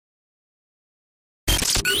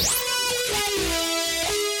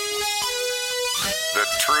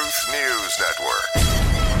Truth News Network.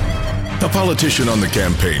 A politician on the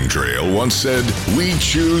campaign trail once said, "We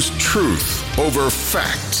choose truth over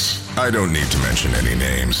facts." I don't need to mention any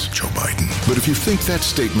names, Joe Biden. But if you think that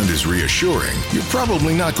statement is reassuring, you're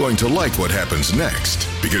probably not going to like what happens next,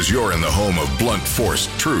 because you're in the home of blunt force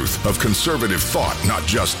truth, of conservative thought, not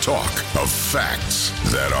just talk, of facts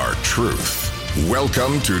that are truth.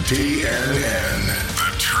 Welcome to TNN,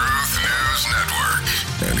 the Truth News Network.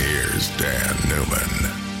 And here's Dan Newman.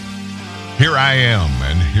 Here I am,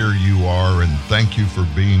 and here you are, and thank you for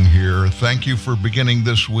being here. Thank you for beginning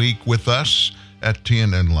this week with us at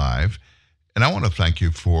TNN Live, and I want to thank you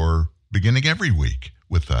for beginning every week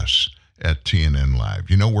with us at TNN Live.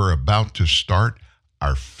 You know, we're about to start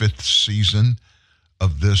our 5th season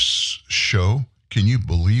of this show. Can you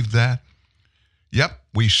believe that? Yep,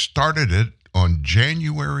 we started it on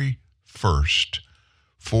January 1st,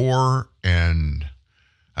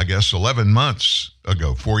 11 months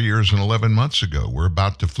ago, 4 years and 11 months ago. We're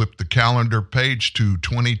about to flip the calendar page to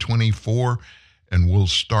 2024, and we'll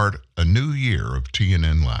start a new year of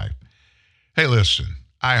TNN Live. Hey, listen,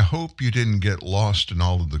 I hope you didn't get lost in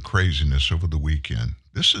all of the craziness over the weekend.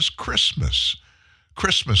 This is Christmas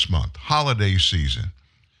month, holiday season.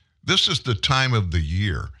 This is the time of the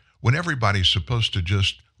year when everybody's supposed to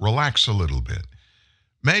just relax a little bit.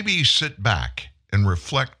 Maybe sit back and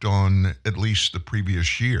reflect on at least the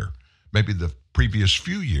previous year, maybe the previous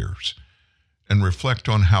few years, and reflect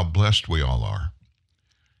on how blessed we all are.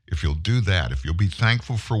 If you'll do that, if you'll be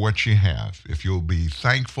thankful for what you have, if you'll be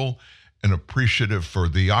thankful and appreciative for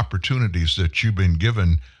the opportunities that you've been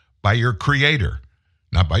given by your Creator,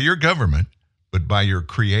 not by your government, but by your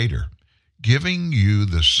Creator, giving you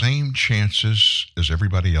the same chances as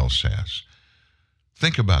everybody else has.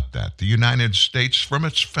 Think about that. The United States, from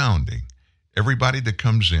its founding, everybody that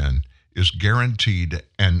comes in is guaranteed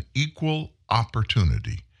an equal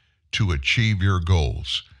opportunity to achieve your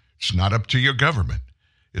goals. It's not up to your government.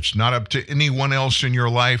 It's not up to anyone else in your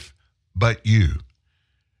life but you.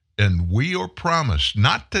 And we are promised,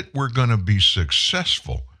 not that we're going to be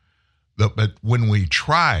successful, but when we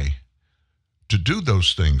try to do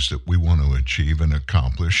those things that we want to achieve and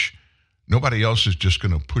accomplish, nobody else is just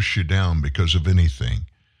going to push you down because of anything.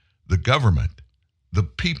 The government, the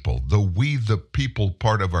people, the we the people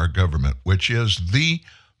part of our government, which is the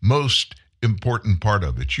most important part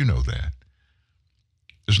of it, you know that,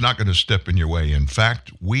 is not going to step in your way. In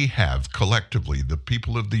fact, we have collectively, the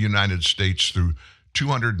people of the United States, through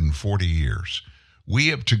 240 years, we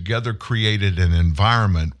have together created an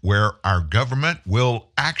environment where our government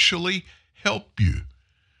will actually help you,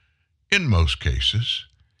 in most cases,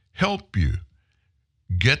 help you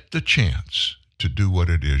get the chance to do what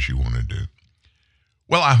it is you want to do.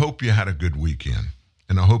 Well, I hope you had a good weekend,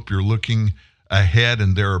 and I hope you're looking ahead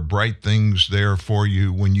and there are bright things there for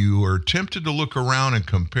you when you are tempted to look around and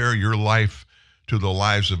compare your life to the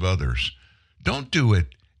lives of others. Don't do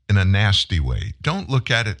it in a nasty way. Don't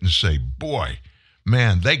look at it and say, boy,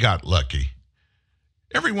 man, they got lucky.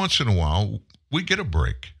 Every once in a while, we get a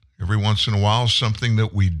break. Every once in a while, something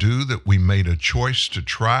that we do that we made a choice to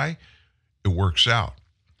try, it works out.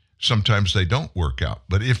 Sometimes they don't work out.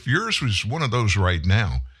 But if yours was one of those right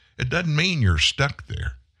now, it doesn't mean you're stuck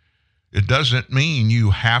there. It doesn't mean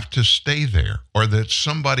you have to stay there or that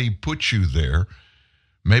somebody put you there.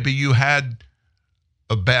 Maybe you had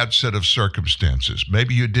a bad set of circumstances.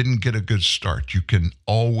 Maybe you didn't get a good start. You can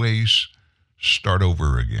always start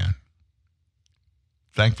over again.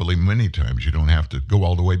 Thankfully, many times you don't have to go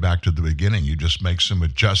all the way back to the beginning. You just make some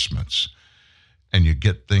adjustments and you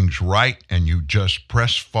get things right and you just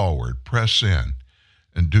press forward, press in,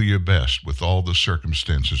 and do your best with all the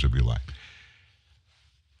circumstances of your life.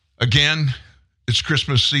 Again, it's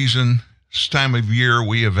Christmas season. This time of year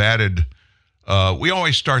we have added, we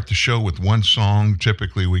always start the show with one song.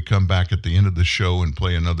 Typically we come back at the end of the show and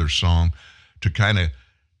play another song to kind of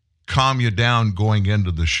calm you down going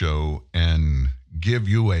into the show and give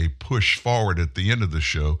you a push forward at the end of the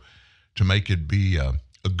show to make it be a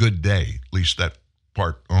good day. At least that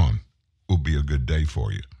part on will be a good day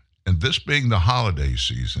for you. And this being the holiday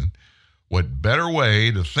season, what better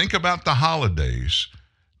way to think about the holidays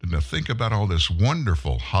than to think about all this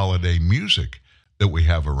wonderful holiday music that we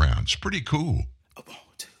have around. It's pretty cool. 1,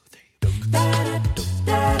 2, 3.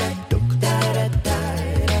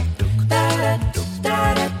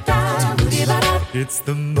 It's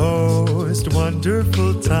the most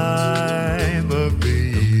wonderful time of the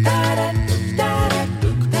year,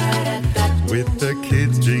 with the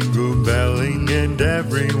kids jingle belling and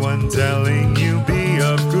everyone telling you be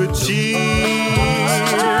of good cheer.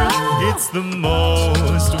 It's the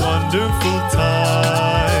most wonderful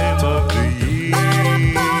time of the year.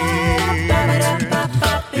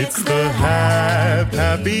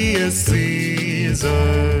 happiest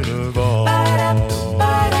season of all.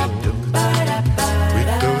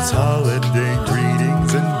 With those holiday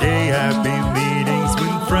greetings and gay happy meetings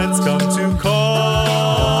when friends come to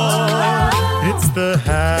call. It's the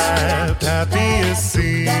happiest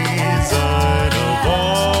season of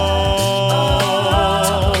all.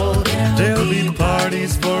 There'll be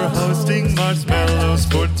parties for hosting, marshmallows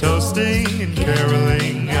for toasting, and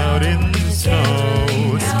caroling out in the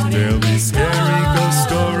snow. There'll be scary ghost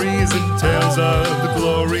stories and tales of the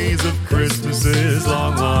glories of Christmases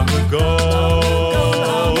long, long ago.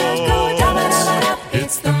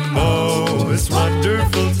 It's the most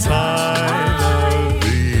wonderful time of the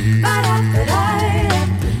year.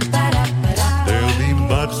 There'll be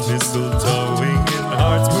much mistletoeing and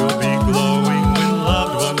hearts will be glowing when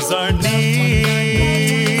loved ones are near.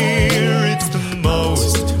 It's the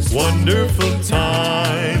most wonderful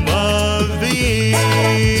time of the year.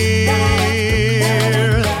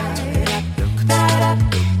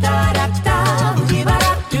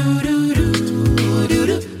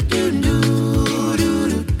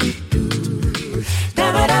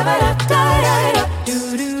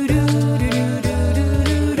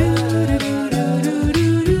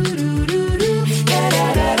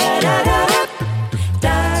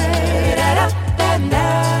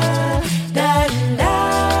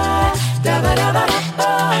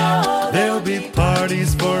 There'll be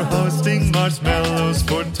parties for hosting, marshmallows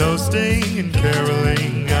for toasting, and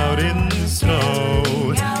caroling out in the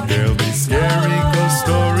snow. There'll be scary ghost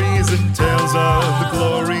stories and tales of the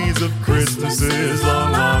glories of Christmases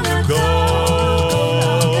long, long ago.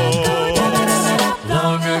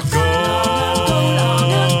 Long ago.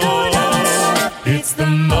 It's the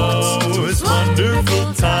most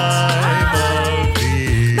wonderful time of the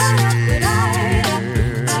year.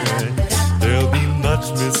 There'll be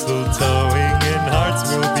much mistletoeing and hearts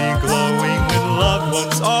will be glowing when loved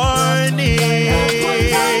ones are near.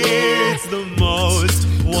 It's the most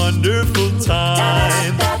wonderful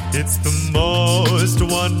time. It's the most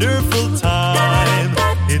wonderful time.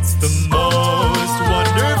 It's the most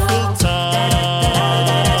wonderful time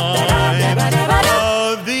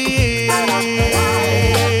of the year.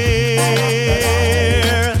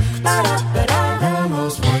 The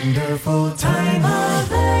most wonderful time of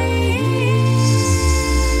the year.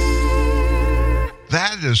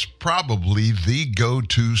 That is probably the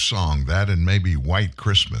go-to song, that and maybe White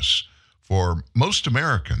Christmas, for most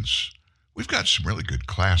Americans. We've got some really good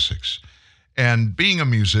classics. And being a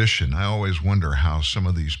musician, I always wonder how some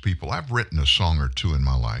of these people, I've written a song or two in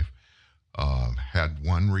my life, had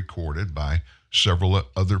one recorded by several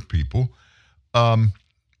other people. But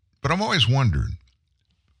I'm always wondering,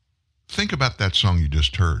 think about that song you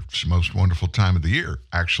just heard. It's the most wonderful time of the year.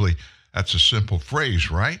 Actually, that's a simple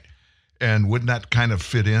phrase, right? And wouldn't that kind of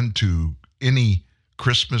fit into any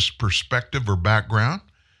Christmas perspective or background?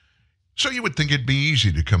 So you would think it'd be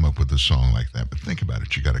easy to come up with a song like that, but think about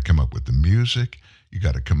it. You got to come up with the music, you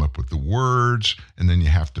got to come up with the words, and then you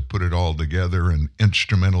have to put it all together and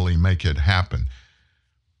instrumentally make it happen.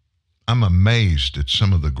 I'm amazed at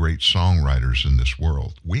some of the great songwriters in this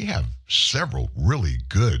world. We have several really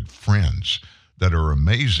good friends that are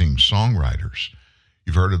amazing songwriters.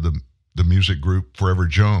 You've heard of the music group Forever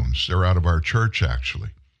Jones. They're out of our church, actually.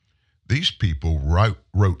 These people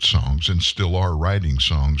wrote songs and still are writing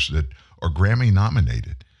songs that are Grammy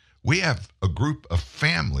nominated. We have a group of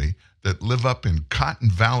family that live up in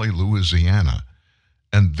Cotton Valley, Louisiana,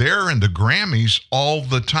 and they're in the Grammys all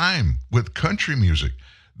the time with country music.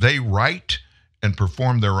 They write and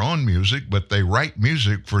perform their own music, but they write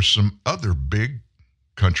music for some other big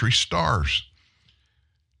country stars.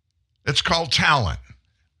 It's called talent.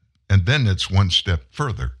 And then it's one step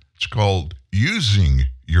further. It's called using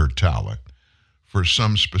your talent for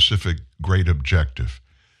some specific great objective.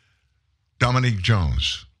 Dominique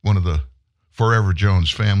Jones, one of the Forever Jones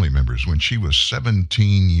family members, when she was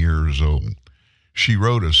 17 years old, she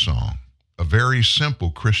wrote a song, a very simple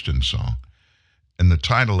Christian song, and the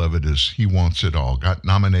title of it is He Wants It All. Got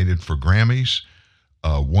nominated for Grammys,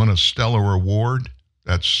 won a Stellar Award.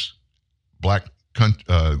 That's Black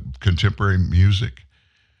contemporary music,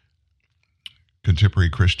 contemporary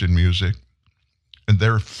Christian music. And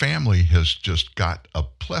their family has just got a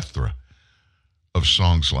plethora of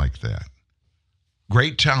songs like that.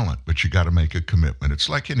 Great talent, but you got to make a commitment. It's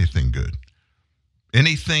like anything good.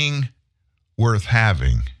 Anything worth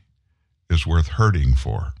having is worth hurting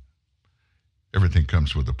for. Everything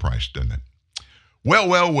comes with a price, doesn't it? Well,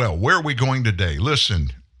 where are we going today?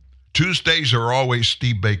 Listen, Tuesdays are always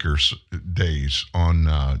Steve Baker's days on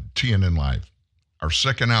TNN Live. Our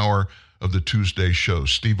second hour of the Tuesday show.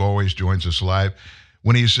 Steve always joins us live.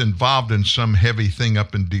 when he's involved in some heavy thing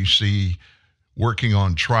up in D.C., working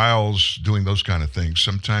on trials, doing those kind of things,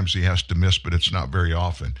 sometimes he has to miss, but it's not very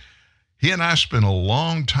often. He and I spent a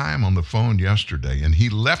long time on the phone yesterday, and he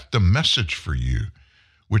left a message for you,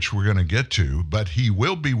 which we're going to get to, but he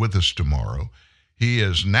will be with us tomorrow. He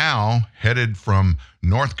is now headed from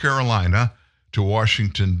North Carolina to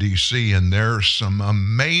Washington, D.C., and there's some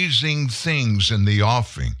amazing things in the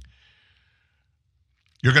offing.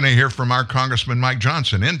 You're going to hear from our Congressman Mike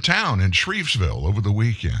Johnson in town in Shrevesville over the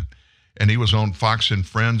weekend. And he was on Fox and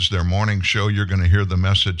Friends, their morning show. You're going to hear the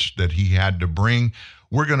message that he had to bring.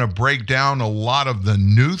 We're going to break down a lot of the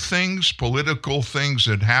new things, political things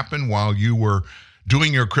that happened while you were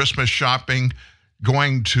doing your Christmas shopping,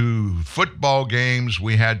 going to football games.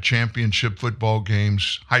 We had championship football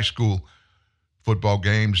games, high school football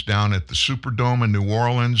games down at the Superdome in New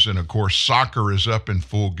Orleans. And, of course, soccer is up in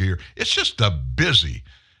full gear. It's just a busy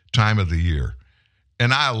time of the year.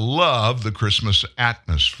 And I love the Christmas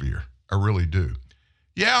atmosphere. I really do.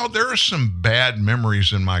 Yeah, there are some bad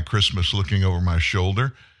memories in my Christmas looking over my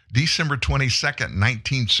shoulder. December 22nd,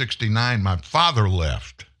 1969, my father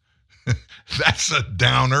left. That's a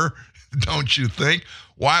downer, don't you think?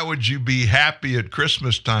 Why would you be happy at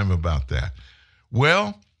Christmas time about that?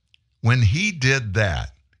 Well, when he did that,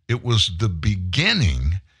 it was the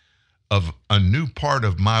beginning of a new part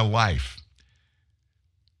of my life.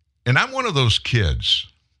 And I'm one of those kids.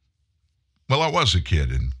 Well, I was a kid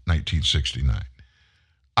in 1969.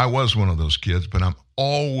 I was one of those kids, but I'm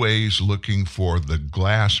always looking for the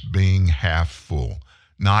glass being half full,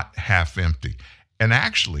 not half empty. And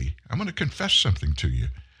actually, I'm going to confess something to you.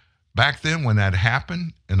 Back then when that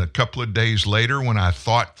happened, and a couple of days later when I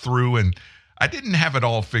thought through, and I didn't have it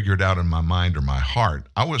all figured out in my mind or my heart,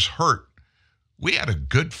 I was hurt. We had a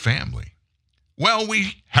good family. Well,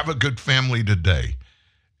 we have a good family today.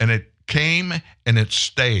 And it came and it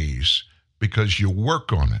stays because you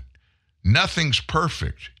work on it. Nothing's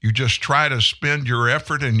perfect. You just try to spend your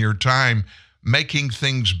effort and your time making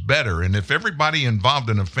things better. And if everybody involved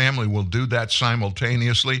in a family will do that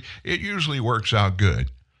simultaneously, it usually works out good.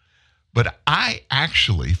 But I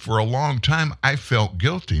actually, for a long time, I felt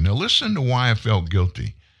guilty. Now listen to why I felt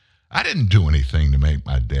guilty. I didn't do anything to make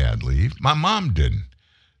my dad leave. My mom didn't.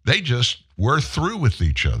 They just were through with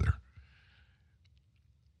each other.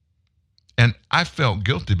 And I felt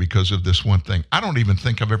guilty because of this one thing. I don't even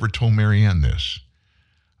think I've ever told Marianne this.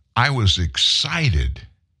 I was excited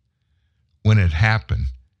when it happened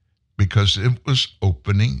because it was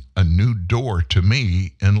opening a new door to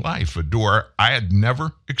me in life, a door I had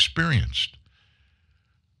never experienced.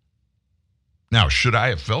 Now, should I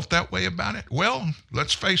have felt that way about it? Well,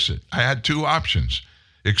 let's face it. I had two options.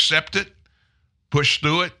 Accept it, push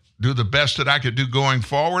through it, do the best that I could do going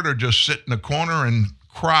forward, or just sit in the corner and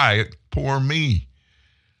cry, poor me.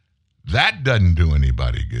 That doesn't do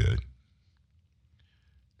anybody good.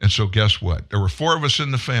 And so guess what? There were four of us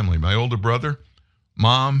in the family, my older brother,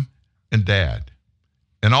 mom, and dad.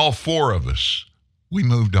 And all four of us, we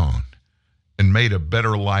moved on and made a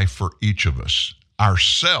better life for each of us,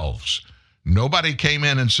 ourselves. Nobody came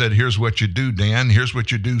in and said, here's what you do, Dan. Here's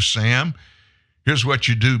what you do, Sam. Here's what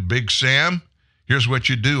you do, Big Sam. Here's what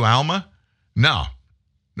you do, Alma. No,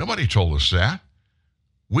 nobody told us that.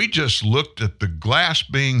 We just looked at the glass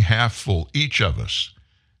being half full, each of us,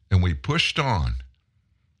 and we pushed on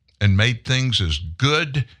and made things as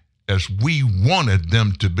good as we wanted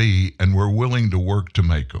them to be, and we're willing to work to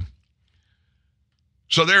make them.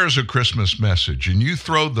 So there's a Christmas message, and you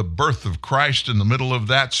throw the birth of Christ in the middle of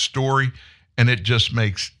that story, and it just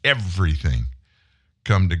makes everything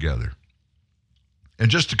come together. In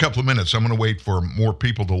just a couple of minutes, I'm going to wait for more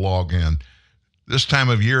people to log in. This time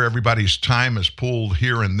of year, everybody's time is pulled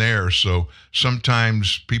here and there, so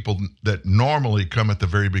sometimes people that normally come at the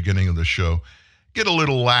very beginning of the show get a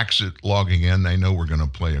little lax at logging in. They know we're going to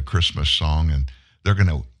play a Christmas song, and they're going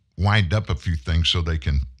to wind up a few things so they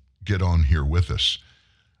can get on here with us.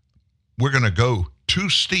 We're going to go to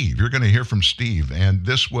Steve. You're going to hear from Steve, and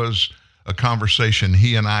this was a conversation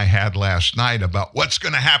he and I had last night about what's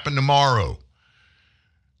going to happen tomorrow.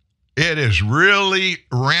 It is really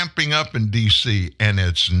ramping up in D.C., and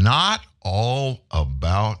it's not all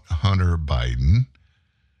about Hunter Biden.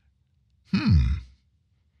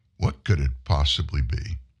 What could it possibly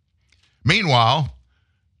be? Meanwhile,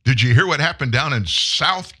 did you hear what happened down in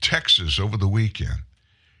South Texas over the weekend?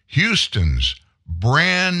 Houston's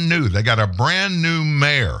brand new. They got a brand new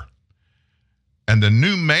mayor, and the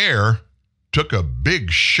new mayor took a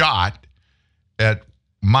big shot at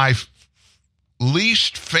my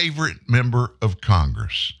least favorite member of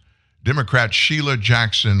Congress, Democrat Sheila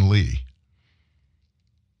Jackson Lee.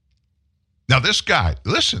 Now, this guy,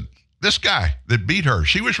 listen, this guy that beat her,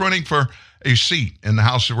 she was running for a seat in the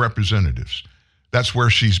House of Representatives. That's where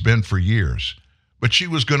she's been for years. But she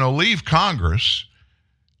was going to leave Congress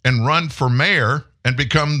and run for mayor and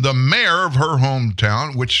become the mayor of her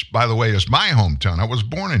hometown, which, by the way, is my hometown. I was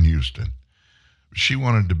born in Houston. She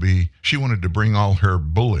wanted to bring all her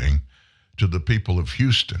bullying to the people of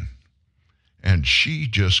Houston. And she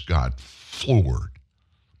just got floored.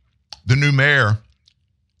 The new mayor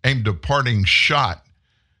aimed a parting shot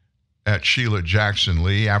at Sheila Jackson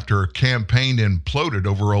Lee after her campaign imploded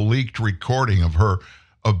over a leaked recording of her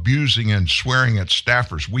abusing and swearing at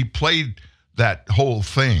staffers. We played that whole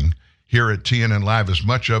thing here at TNN Live, as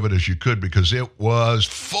much of it as you could, because it was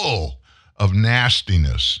full of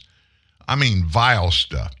nastiness. I mean, vile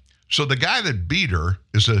stuff. So the guy that beat her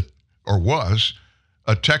was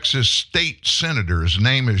a Texas state senator. His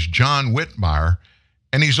name is John Whitmire,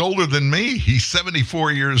 and he's older than me. He's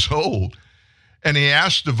 74 years old. And he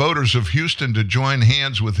asked the voters of Houston to join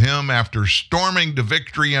hands with him after storming to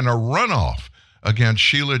victory in a runoff against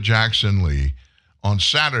Sheila Jackson Lee on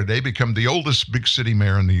Saturday, become the oldest big city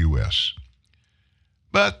mayor in the U.S.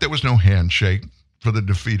 But there was no handshake for the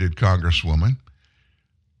defeated Congresswoman.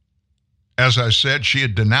 As I said, she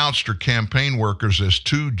had denounced her campaign workers as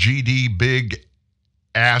two GD big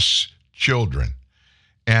ass children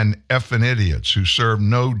and effing idiots who serve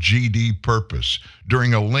no GD purpose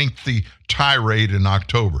during a lengthy tirade in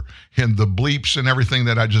October. And the bleeps and everything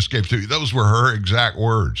that I just gave to you, those were her exact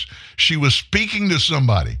words. She was speaking to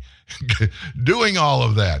somebody, doing all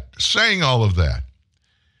of that, saying all of that.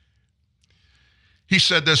 He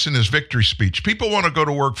said this in his victory speech. People want to go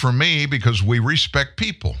to work for me because we respect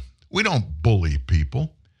people. We don't bully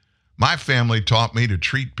people. My family taught me to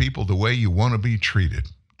treat people the way you want to be treated.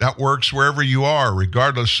 That works wherever you are,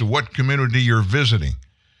 regardless of what community you're visiting.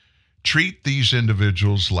 Treat these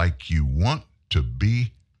individuals like you want to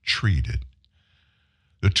be treated.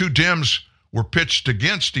 The two Dems were pitched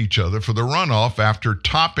against each other for the runoff after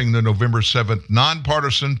topping the November 7th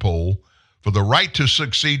nonpartisan poll for the right to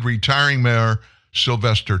succeed retiring Mayor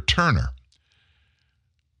Sylvester Turner.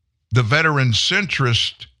 The veteran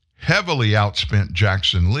centrist heavily outspent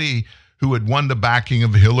Jackson Lee, who had won the backing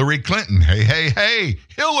of Hillary Clinton. Hey,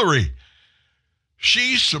 Hillary.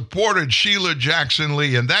 She supported Sheila Jackson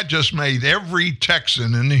Lee, and that just made every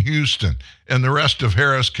Texan in Houston and the rest of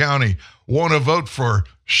Harris County want to vote for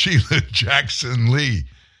Sheila Jackson Lee.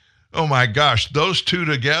 Oh my gosh, those two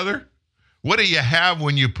together? What do you have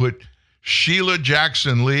when you put Sheila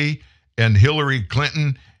Jackson Lee and Hillary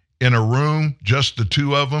Clinton in a room, just the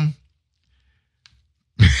two of them?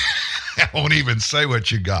 I won't even say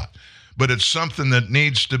what you got. But it's something that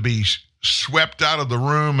needs to be swept out of the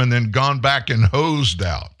room and then gone back and hosed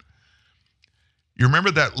out. You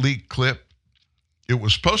remember that leaked clip? It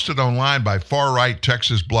was posted online by far-right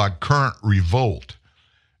Texas blog Current Revolt,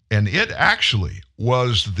 and it actually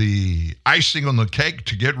was the icing on the cake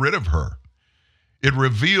to get rid of her. It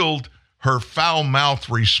revealed her foul-mouthed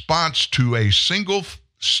response to a single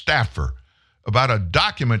staffer about a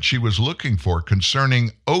document she was looking for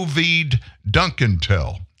concerning Ovid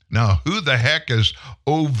Duncantel. Now, who the heck is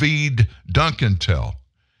Ovid Duncantel?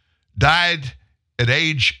 Died at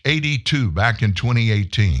age 82 back in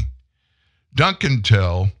 2018.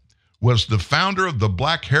 Duncantel was the founder of the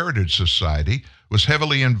Black Heritage Society, was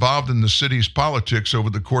heavily involved in the city's politics over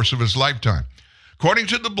the course of his lifetime. According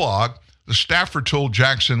to the blog, the staffer told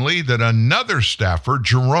Jackson Lee that another staffer,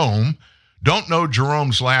 Jerome, don't know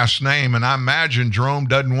Jerome's last name, and I imagine Jerome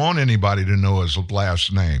doesn't want anybody to know his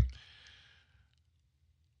last name.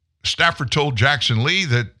 Staffer told Jackson Lee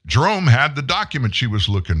that Jerome had the document she was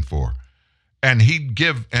looking for, and he'd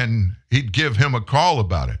give him a call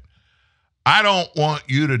about it. I don't want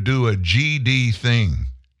you to do a GD thing,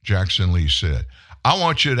 Jackson Lee said. I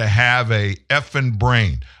want you to have a effing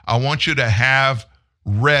brain. I want you to have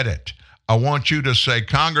Reddit. I want you to say,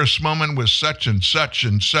 Congresswoman with such and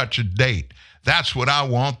such a date. That's what I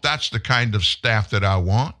want. That's the kind of staff that I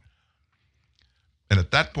want. And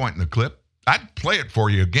at that point in the clip, I'd play it for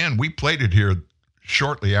you again. We played it here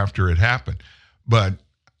shortly after it happened. But,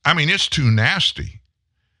 I mean, it's too nasty.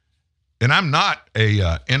 And I'm not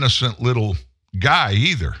a innocent little guy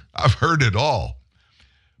either. I've heard it all.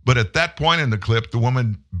 But at that point in the clip, the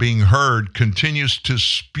woman being heard continues to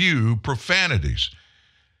spew profanities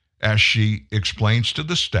as she explains to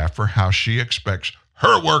the staffer how she expects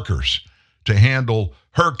her workers to handle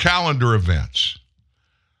her calendar events.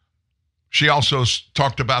 She also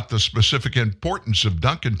talked about the specific importance of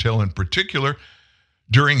Duncantel in particular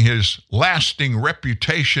during his lasting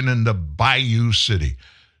reputation in the Bayou City.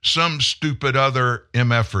 some stupid other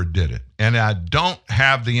MFer did it. And I don't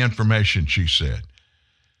have the information, she said.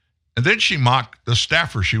 And then she mocked the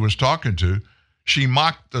staffer she was talking to. She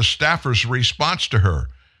mocked the staffer's response to her.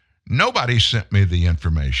 Nobody sent me the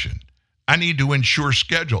information. I need to ensure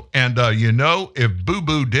schedule. And if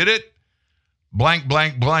Boo-Boo did it, blank,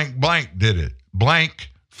 blank, blank, blank did it. Blank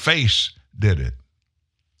face did it.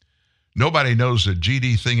 Nobody knows the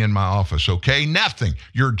GD thing in my office, okay? Nothing.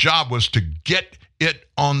 Your job was to get it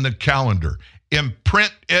on the calendar.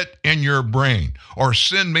 Imprint it in your brain, or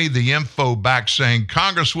send me the info back saying,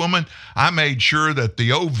 Congresswoman, I made sure that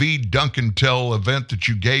the OV Duncan Tell event that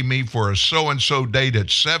you gave me for a so-and-so date at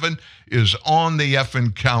 7 is on the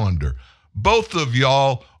effing calendar. Both of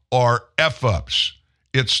y'all are F-ups.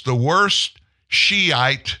 It's the worst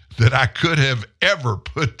Shiite that I could have ever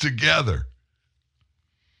put together.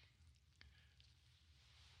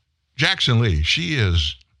 Jackson Lee, she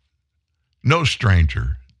is no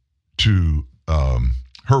stranger to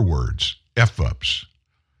her words, F-ups,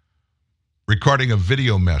 recording a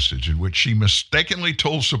video message in which she mistakenly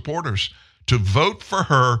told supporters to vote for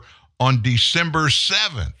her on December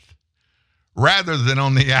 7th rather than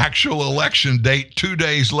on the actual election date 2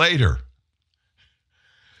 days later.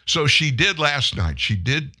 So she did last night.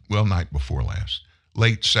 Night before last,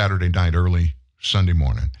 late Saturday night, early Sunday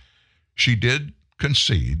morning. She did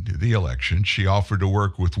concede the election. She offered to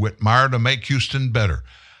work with Whitmire to make Houston better.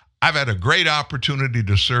 I've had a great opportunity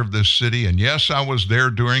to serve this city, and yes, I was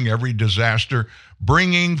there during every disaster,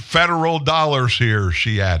 bringing federal dollars here,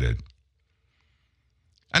 she added.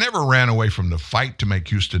 I never ran away from the fight to make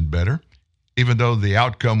Houston better, even though the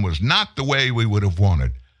outcome was not the way we would have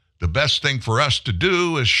wanted. The best thing for us to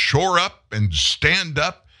do is shore up and stand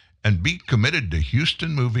up and be committed to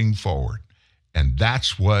Houston moving forward. And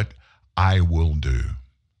that's what I will do.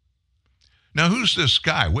 Now, who's this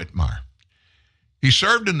guy, Whitmire? He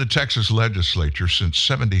served in the Texas legislature since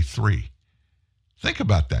 73. Think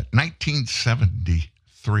about that,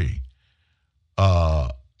 1973.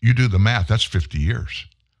 You do the math, that's 50 years.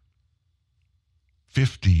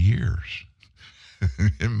 50 years.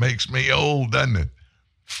 It makes me old, doesn't it?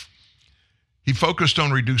 He focused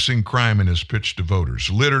on reducing crime in his pitch to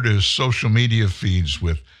voters, littered his social media feeds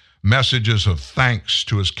with messages of thanks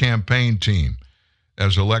to his campaign team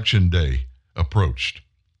as Election Day approached.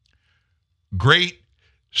 Great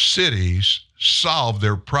cities solve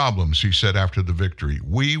their problems, he said after the victory.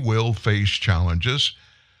 We will face challenges,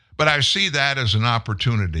 but I see that as an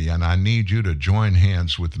opportunity, and I need you to join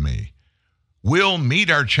hands with me. We'll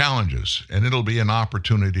meet our challenges, and it'll be an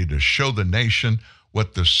opportunity to show the nation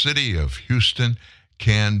what the city of Houston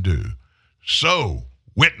can do. So,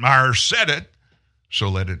 Whitmire said it, so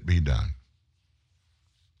let it be done.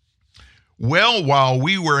 Well, while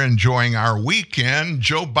we were enjoying our weekend,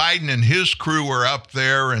 Joe Biden and his crew were up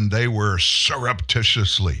there, and they were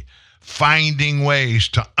surreptitiously finding ways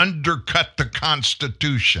to undercut the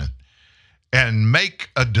Constitution and make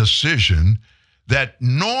a decision that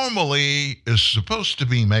normally is supposed to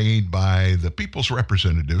be made by the people's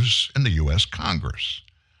representatives in the U.S. Congress.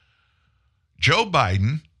 Joe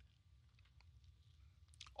Biden,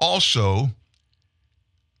 also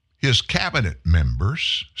his cabinet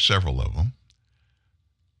members, several of them,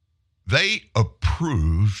 they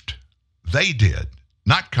did,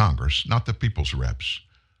 not Congress, not the people's reps,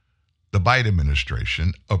 the Biden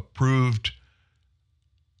administration approved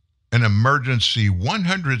an emergency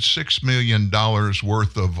 $106 million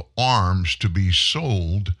worth of arms to be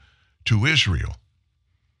sold to Israel.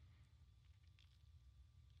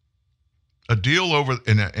 A deal over,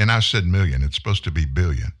 and I said million, it's supposed to be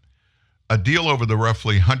billion. A deal over the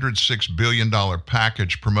roughly $106 billion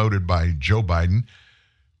package promoted by Joe Biden,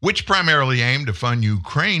 which primarily aimed to fund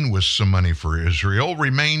Ukraine with some money for Israel,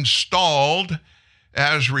 remains stalled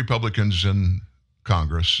as Republicans in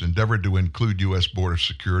Congress endeavored to include U.S. border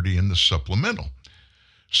security in the supplemental.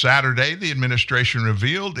 Saturday, the administration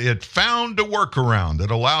revealed it found a workaround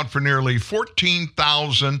that allowed for nearly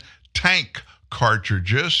 14,000 tank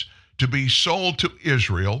cartridges to be sold to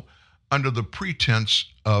Israel under the pretense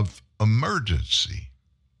of emergency.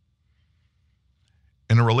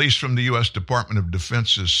 In a release from the U.S. Department of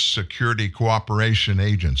Defense's Security Cooperation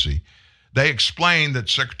Agency, they explained that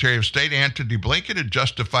Secretary of State Antony Blinken had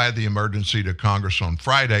justified the emergency to Congress on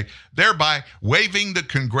Friday, thereby waiving the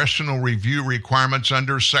congressional review requirements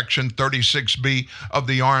under Section 36B of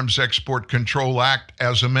the Arms Export Control Act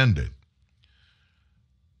as amended.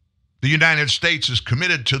 The United States is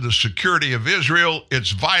committed to the security of Israel.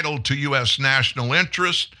 It's vital to U.S. national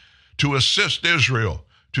interest to assist Israel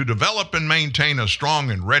to develop and maintain a strong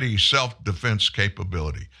and ready self-defense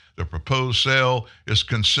capability. The proposed sale is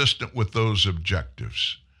consistent with those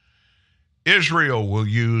objectives. Israel will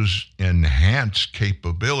use enhanced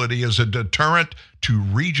capability as a deterrent to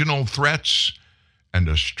regional threats and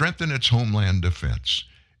to strengthen its homeland defense.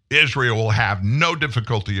 Israel will have no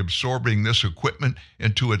difficulty absorbing this equipment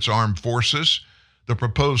into its armed forces. The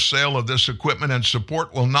proposed sale of this equipment and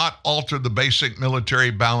support will not alter the basic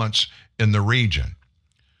military balance in the region.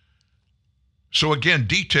 So again,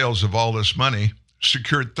 details of all this money: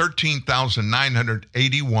 secured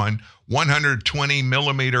 13,981 120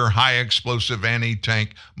 millimeter high explosive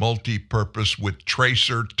anti-tank multi-purpose with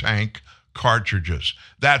tracer tank cartridges.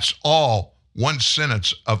 That's all one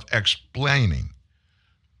sentence of explaining.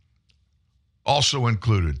 Also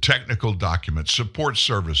included technical documents, support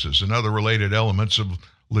services, and other related elements of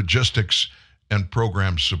logistics and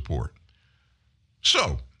program support.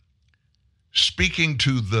 So, speaking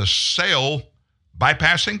to the sale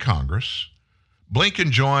bypassing Congress,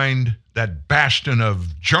 Blinken joined that bastion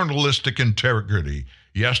of journalistic integrity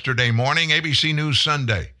yesterday morning, ABC News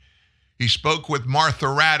Sunday. He spoke with Martha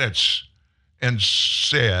Raddatz and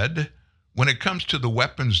said, when it comes to the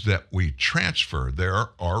weapons that we transfer, there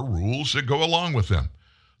are rules that go along with them.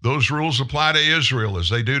 Those rules apply to Israel as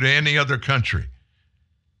they do to any other country,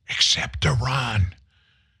 except Iran,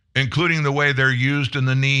 including the way they're used in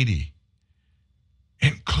the needy,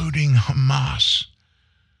 including Hamas.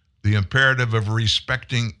 The imperative of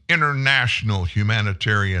respecting international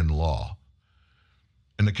humanitarian law.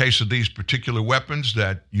 In the case of these particular weapons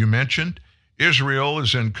that you mentioned, Israel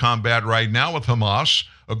is in combat right now with Hamas,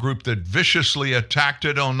 a group that viciously attacked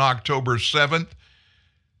it on October 7th.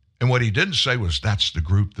 And what he didn't say was that's the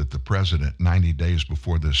group that the president, 90 days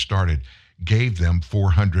before this started, gave them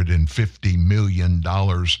 $450 million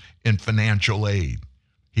in financial aid.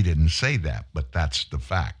 He didn't say that, but that's the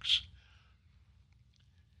facts.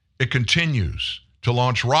 It continues to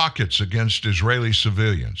launch rockets against Israeli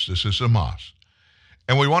civilians. This is Hamas.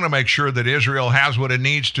 And we want to make sure that Israel has what it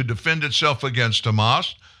needs to defend itself against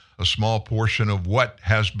Hamas. A small portion of what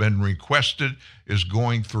has been requested is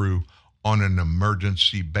going through on an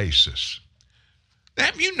emergency basis.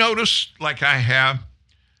 Have you noticed, like I have,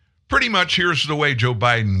 pretty much here's the way Joe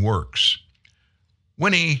Biden works.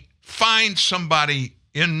 When he finds somebody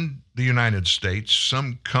in the United States,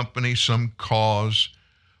 some company, some cause,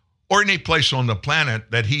 or any place on the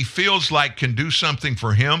planet that he feels like can do something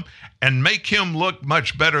for him and make him look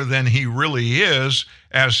much better than he really is,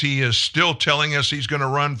 as he is still telling us he's going to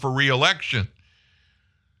run for re-election,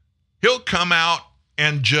 he'll come out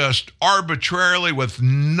and just arbitrarily, with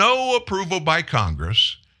no approval by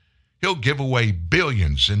Congress, he'll give away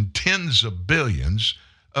billions and tens of billions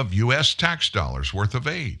of U.S. tax dollars worth of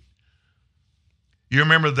aid. You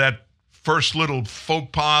remember that first little faux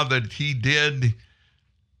pas that he did?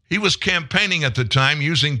 He was campaigning at the time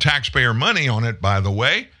using taxpayer money on it, by the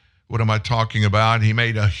way. What am I talking about? He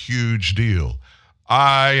made a huge deal.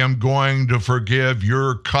 I am going to forgive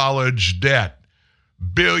your college debt.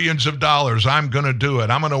 Billions of dollars. I'm going to do it.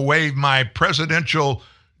 I'm going to wave my presidential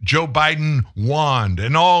Joe Biden wand,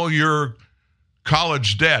 and all your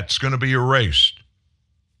college debt's going to be erased.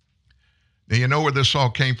 Now, you know where this all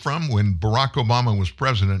came from? When Barack Obama was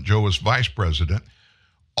president, Joe was vice president.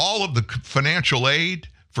 All of the financial aid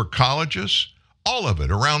for colleges, all of it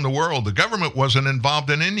around the world, the government wasn't involved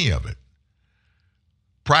in any of it.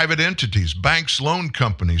 Private entities, banks, loan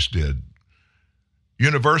companies did.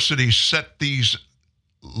 Universities set these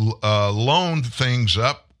loan things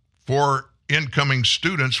up for incoming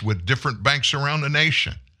students with different banks around the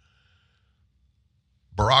nation.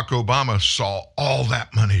 Barack Obama saw all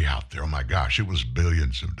that money out there. Oh my gosh, it was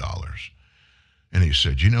billions of dollars. And he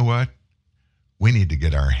said, you know what? We need to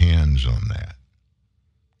get our hands on that.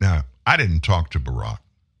 Now, I didn't talk to Barack.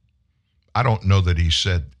 I don't know that he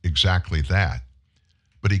said exactly that,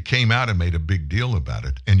 but he came out and made a big deal about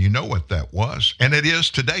it. And you know what that was? And it is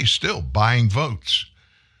today still, buying votes.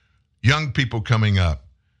 Young people coming up.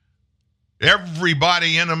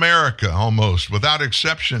 Everybody in America, almost, without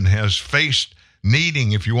exception, has faced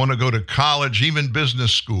needing, if you want to go to college, even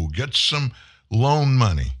business school, get some loan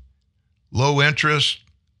money. Low interest,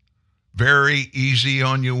 very easy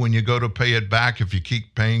on you when you go to pay it back if you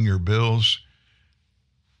keep paying your bills.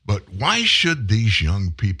 But why should these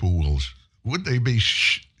young people, would they be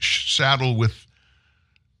saddled with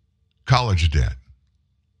college debt?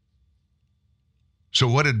 So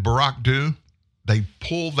what did Barack do? They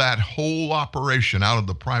pulled that whole operation out of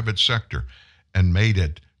the private sector and made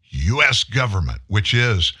it U.S. government, which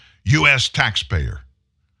is U.S. taxpayer.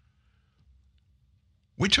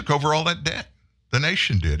 We took over all that debt. The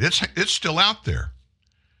nation did. It's still out there.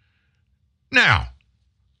 Now,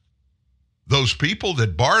 those people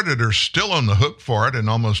that borrowed it are still on the hook for it in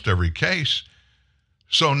almost every case.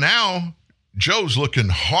 So now Joe's looking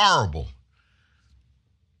horrible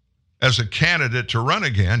as a candidate to run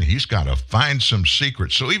again. He's got to find some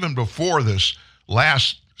secrets. So even before this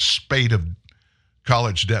last spate of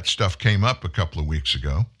college debt stuff came up a couple of weeks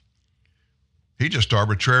ago, he just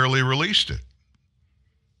arbitrarily released it.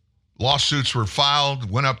 Lawsuits were filed,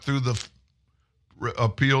 went up through the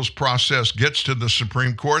appeals process, gets to the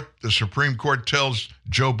Supreme Court. The Supreme Court tells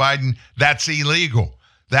Joe Biden that's illegal.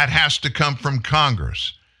 That has to come from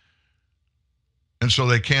Congress. And so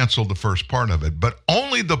they canceled the first part of it, but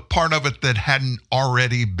only the part of it that hadn't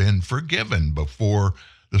already been forgiven before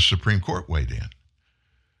the Supreme Court weighed in.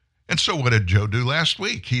 And so what did Joe do last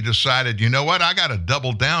week? He decided, you know what? I got to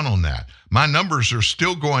double down on that. My numbers are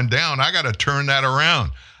still going down. I got to turn that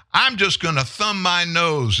around. I'm just going to thumb my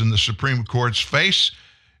nose in the Supreme Court's face,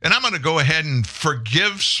 and I'm going to go ahead and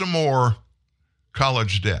forgive some more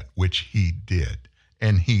college debt, which he did.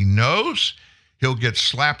 And he knows he'll get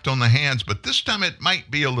slapped on the hands, but this time it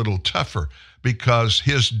might be a little tougher because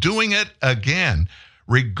his doing it again,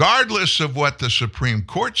 regardless of what the Supreme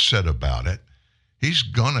Court said about it, he's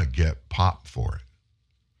going to get popped for it.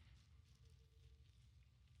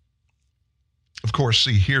 Of course,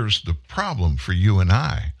 see, here's the problem for you and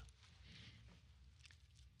I.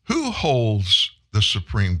 Who holds the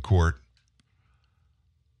Supreme Court?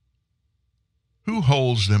 Who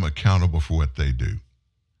holds them accountable for what they do?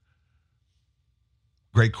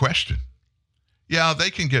 Great question. Yeah, they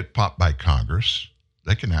can get popped by Congress.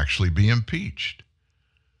 They can actually be impeached.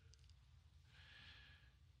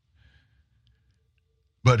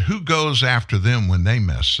 But who goes after them when they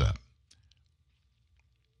mess up?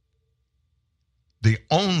 The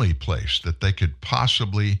only place that they could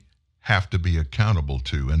possibly have to be accountable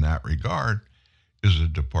to in that regard is the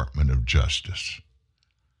Department of Justice.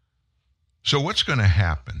 So what's going to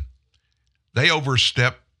happen? They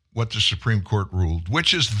overstep what the Supreme Court ruled,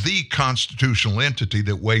 which is the constitutional entity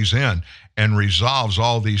that weighs in and resolves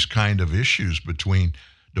all these kind of issues between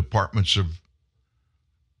departments of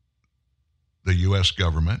the U.S.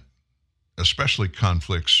 government, especially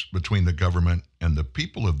conflicts between the government and the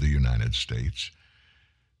people of the United States.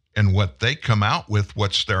 And what they come out with,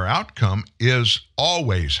 what's their outcome, is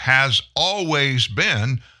always, has always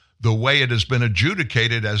been the way it has been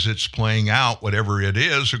adjudicated as it's playing out, whatever it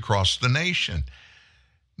is, across the nation.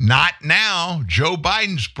 Not now. Joe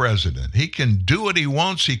Biden's president. He can do what he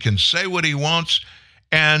wants. He can say what he wants.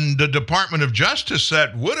 And the Department of Justice,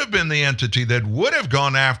 that would have been the entity that would have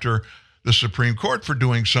gone after the Supreme Court for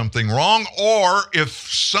doing something wrong, or if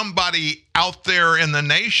somebody out there in the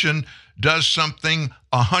nation does something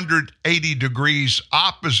 180 degrees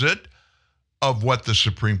opposite of what the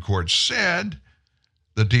Supreme Court said,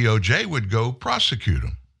 the DOJ would go prosecute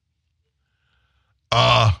them.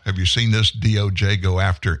 Have you seen this DOJ go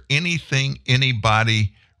after anything,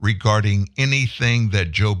 anybody regarding anything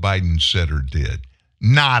that Joe Biden said or did?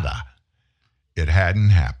 Nada. It hadn't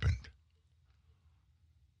happened.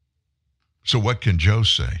 So what can Joe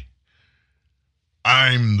say?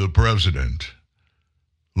 I'm the president,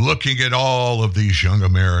 looking at all of these young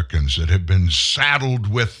Americans that have been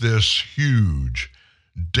saddled with this huge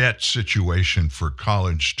debt situation for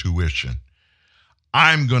college tuition.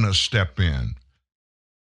 I'm going to step in.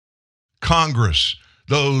 Congress,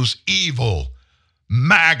 those evil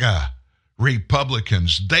MAGA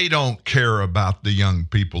Republicans, they don't care about the young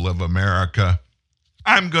people of America.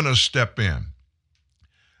 I'm going to step in.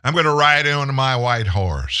 I'm going to ride on my white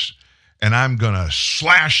horse, and I'm going to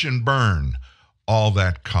slash and burn all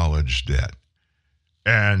that college debt.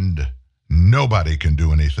 And nobody can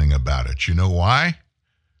do anything about it. You know why?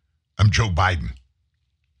 I'm Joe Biden.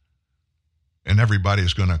 And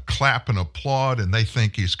everybody's going to clap and applaud, and they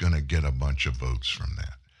think he's going to get a bunch of votes from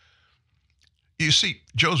that. You see,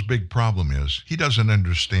 Joe's big problem is he doesn't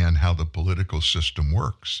understand how the political system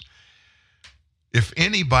works. If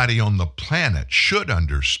anybody on the planet should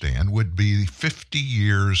understand, would be 50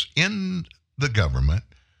 years in the government,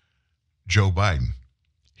 Joe Biden.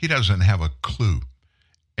 He doesn't have a clue.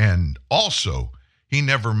 And also, he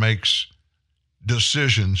never makes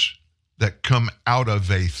decisions that come out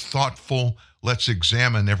of a thoughtful, let's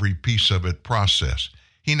examine every piece of it process.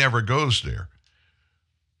 He never goes there.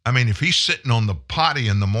 I mean, if he's sitting on the potty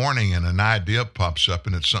in the morning and an idea pops up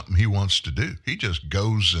and it's something he wants to do, he just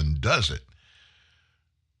goes and does it.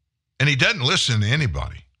 And he doesn't listen to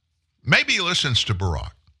anybody. Maybe he listens to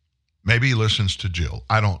Barack. Maybe he listens to Jill.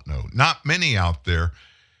 I don't know. Not many out there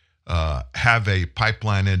have a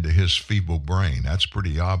pipeline into his feeble brain. That's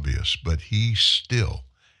pretty obvious. But he still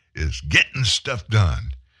is getting stuff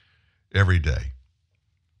done every day.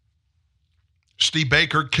 Steve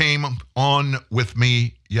Baker came on with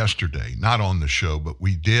me yesterday. Not on the show, but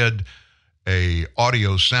we did a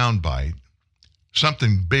audio soundbite,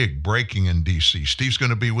 something big breaking in D.C. Steve's going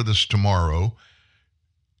to be with us tomorrow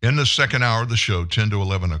in the second hour of the show, 10 to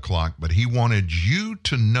 11 o'clock, but he wanted you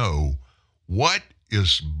to know what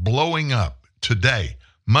is blowing up today,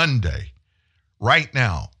 Monday, right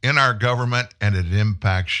now in our government, and it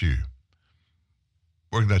impacts you.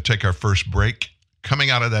 We're going to take our first break. Coming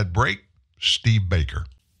out of that break, Steve Baker.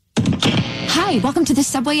 Hi, welcome to the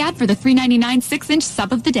Subway ad for the $3.99 6-inch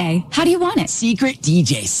sub of the day. How do you want it? Secret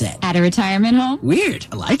DJ set. At a retirement home? Weird.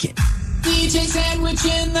 I like it. DJ sandwich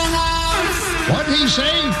in the house. What'd he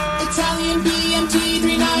say? Italian BMT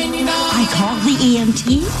 $3.99. I call the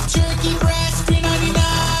EMT. Turkey breast $3.99.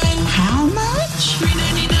 How much?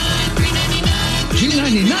 $3.99.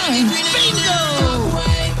 $2.99? Bingo!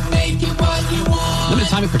 Make it what you want. Limited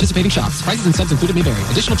time at participating shops. Prices and subs included may vary.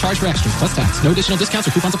 Additional charge for extras plus tax. No additional discounts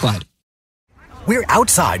or coupons applied. We're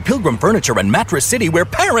outside Pilgrim Furniture and Mattress City where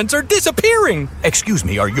parents are disappearing. Excuse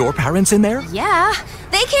me, are your parents in there? Yeah.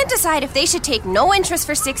 They can't decide if they should take no interest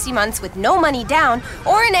for 60 months with no money down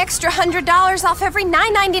or an extra $100 off every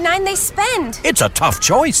 $9.99 they spend. It's a tough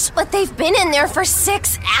choice. But they've been in there for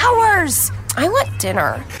 6 hours. I want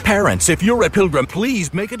dinner. Parents, if you're at Pilgrim,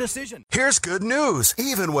 please make a decision. Here's good news.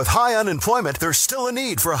 Even with high unemployment, there's still a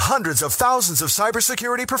need for hundreds of thousands of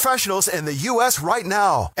cybersecurity professionals in the U.S. right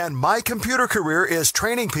now. And My Computer Career is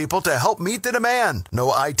training people to help meet the demand.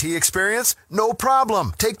 No IT experience? No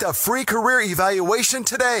problem. Take the free career evaluation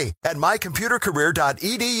today at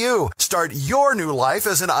mycomputercareer.edu. Start your new life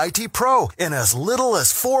as an IT pro in as little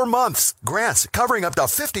as 4 months. Grants covering up to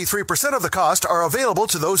 53% of the cost are available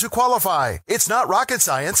to those who qualify. It's not rocket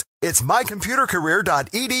science. It's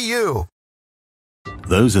mycomputercareer.edu.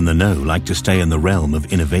 Those in the know like to stay in the realm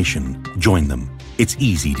of innovation. Join them. It's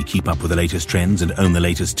easy to keep up with the latest trends and own the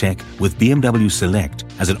latest tech with BMW Select,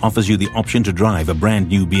 as it offers you the option to drive a brand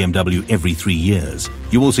new BMW every 3 years.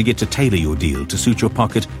 You also get to tailor your deal to suit your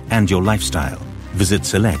pocket and your lifestyle. Visit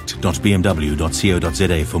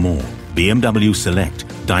select.bmw.co.za for more. BMW Select,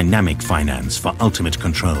 dynamic finance for ultimate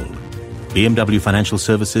control. BMW Financial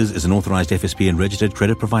Services is an authorized FSP and registered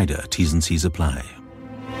credit provider. T's and C's apply.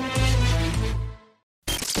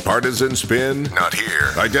 Partisan spin? Not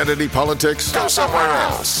here. Identity politics? Go somewhere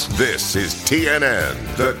else. This is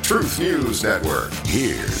TNN, the Truth News Network.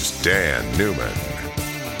 Here's Dan Newman.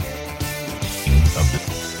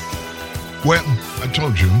 Well, I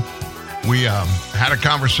told you, we had a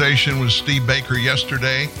conversation with Steve Baker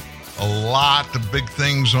yesterday. A lot of big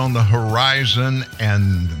things on the horizon,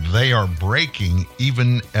 and they are breaking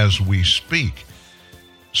even as we speak.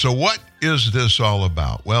 So what is this all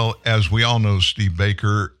about? Well, as we all know, Steve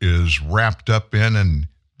Baker is wrapped up in and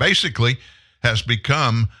basically has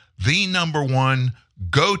become the number one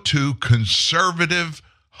go-to conservative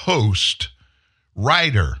host,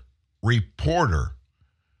 writer, reporter,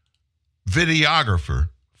 videographer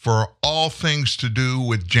for all things to do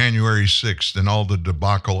with January 6th and all the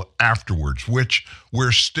debacle afterwards, which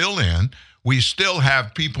we're still in. We still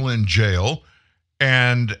have people in jail,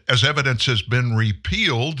 and as evidence has been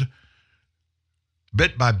repealed,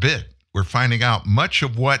 bit by bit, we're finding out much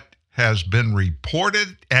of what has been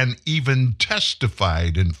reported and even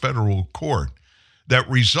testified in federal court that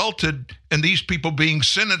resulted in these people being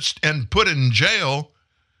sentenced and put in jail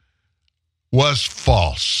was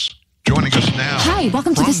false. Joining us now. Hi,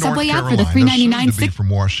 welcome to the Subway North app for the Carolina, $3.99 soon to be from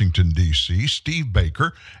Washington, D.C., Steve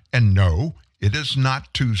Baker. And no, it is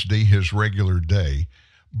not Tuesday, his regular day.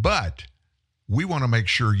 But we want to make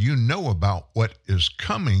sure you know about what is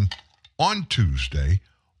coming on Tuesday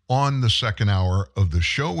on the second hour of the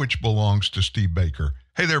show, which belongs to Steve Baker.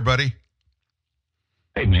 Hey there, buddy.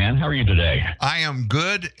 Hey, man. How are you today? I am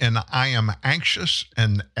good, and I am anxious.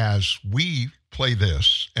 And as we play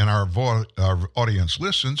this and our audience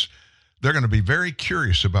listens, they're going to be very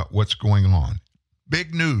curious about what's going on.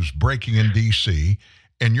 Big news breaking in D.C.,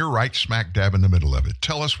 and you're right smack dab in the middle of it.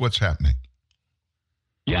 Tell us what's happening.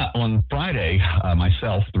 Yeah, on Friday,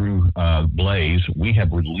 myself through Blaze, we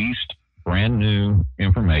have released brand new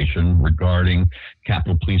information regarding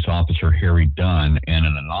Capitol Police Officer Harry Dunn and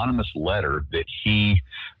an anonymous letter that he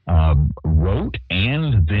wrote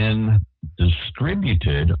and then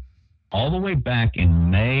distributed all the way back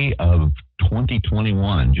in May of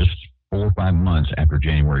 2021, just 4 or 5 months after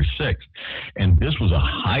January 6th. And this was a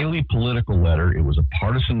highly political letter. It was a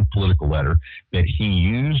partisan political letter that he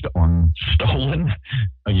used on stolen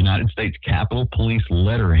United States Capitol Police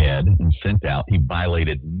letterhead and sent out. He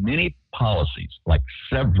violated many policies, like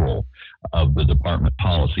several of the department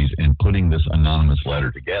policies, in putting this anonymous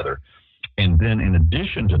letter together. And then in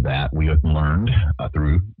addition to that, we have learned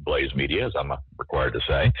through Blaze Media, as I'm required to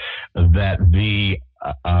say, that the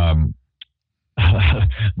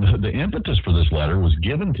the impetus for this letter was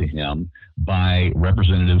given to him by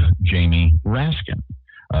Representative Jamie Raskin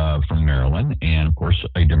from Maryland, and of course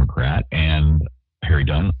a Democrat, and Harry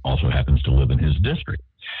Dunn also happens to live in his district.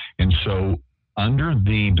 And so under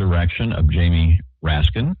the direction of Jamie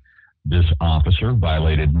Raskin, this officer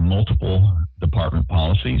violated multiple department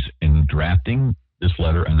policies in drafting this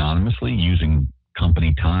letter anonymously using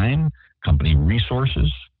company time, company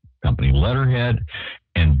resources, company letterhead.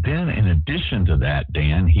 And then in addition to that,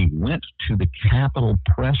 Dan, he went to the Capitol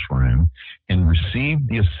press room and received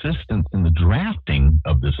the assistance in the drafting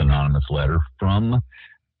of this anonymous letter from,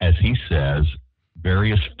 as he says,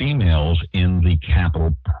 various females in the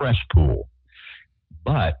Capitol press pool.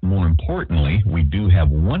 But more importantly, we do have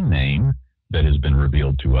one name that has been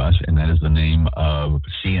revealed to us, and that is the name of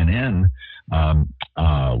CNN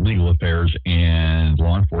legal affairs and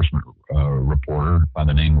law enforcement reporter by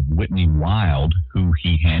the name of Whitney Wild, who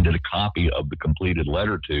he handed a copy of the completed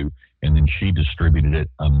letter to, and then she distributed it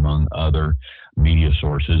among other media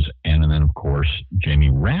sources. And then, of course, Jamie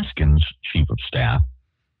Raskin's chief of staff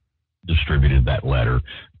distributed that letter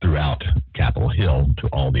throughout Capitol Hill to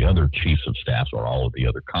all the other chiefs of staffs or all of the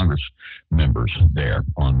other Congress members there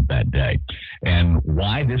on that day. And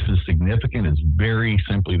why this is significant is very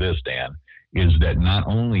simply this, Dan, is that not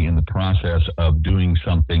only in the process of doing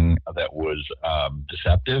something that was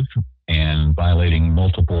deceptive and violating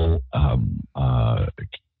multiple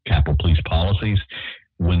Capitol Police policies,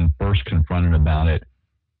 when first confronted about it,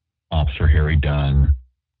 Officer Harry Dunn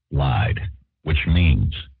lied, which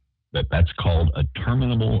means that that's called a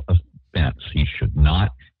terminable offense. He should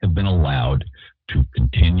not have been allowed to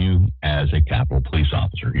continue as a Capitol Police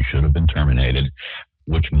officer. He should have been terminated,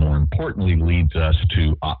 which more importantly leads us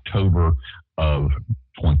to October of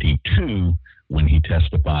 22, when he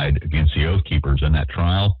testified against the Oath Keepers in that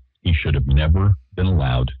trial. He should have never been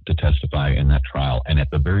allowed to testify in that trial. And at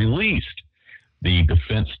the very least, the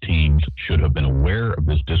defense teams should have been aware of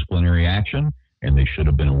this disciplinary action, and they should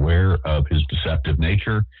have been aware of his deceptive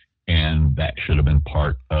nature. And that should have been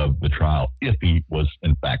part of the trial if he was,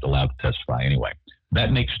 in fact, allowed to testify anyway.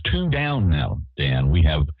 That makes two down now, Dan. We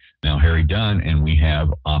have now Harry Dunn, and we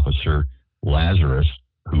have Officer Lazarus,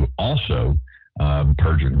 who also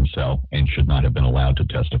perjured himself and should not have been allowed to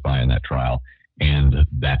testify in that trial. And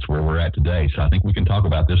that's where we're at today. So I think we can talk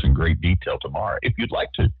about this in great detail tomorrow, if you'd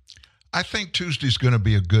like to. I think Tuesday's going to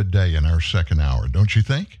be a good day in our second hour, don't you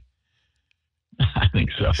think? I think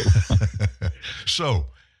so. So,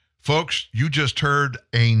 folks, you just heard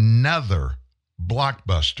another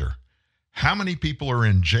blockbuster. How many people are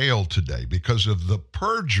in jail today because of the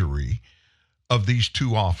perjury of these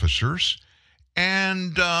two officers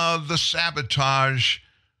and the sabotage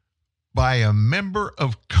by a member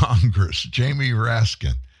of Congress, Jamie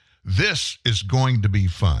Raskin? This is going to be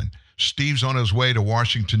fun. Steve's on his way to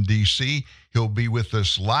Washington, D.C. He'll be with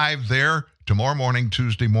us live there tomorrow morning,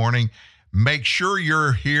 Tuesday morning. Make sure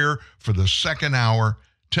you're here for the second hour,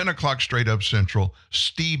 10 o'clock straight up Central.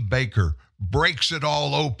 Steve Baker breaks it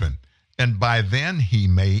all open. And by then, he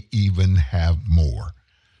may even have more.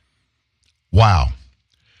 Wow.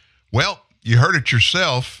 Well, you heard it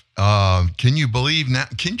yourself. Can you believe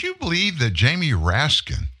that Jamie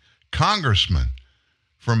Raskin, congressman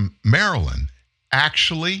from Maryland,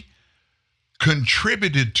 actually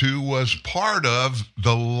contributed to, was part of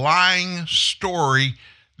the lying story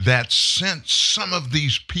that sent some of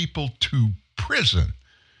these people to prison?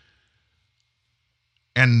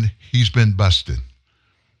 And he's been busted.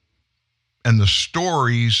 And the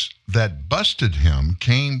stories that busted him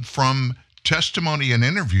came from testimony and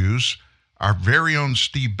interviews our very own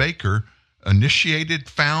Steve Baker initiated,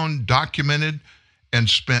 found, documented, and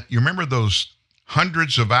spent. You remember those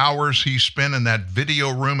hundreds of hours he spent in that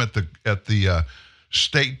video room at the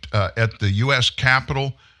U.S.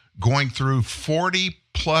 Capitol, going through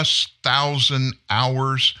 40,000+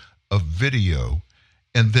 hours of video,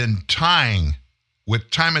 and then tying with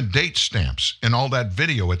time and date stamps and all that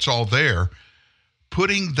video. It's all there.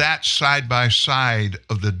 Putting that side by side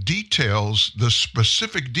of the details, the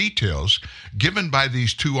specific details given by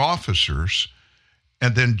these two officers.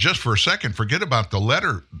 And then just for a second, forget about the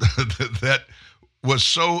letter that was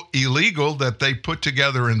so illegal that they put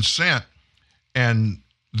together and sent, and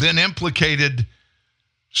then implicated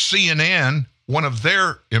CNN, one of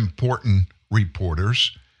their important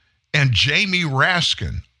reporters, and Jamie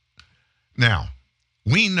Raskin. Now,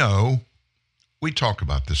 we know, we talk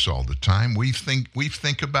about this all the time. We think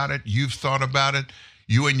about it. You've thought about it.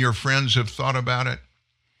 You and your friends have thought about it.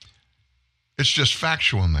 It's just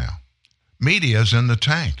factual now. Media's in the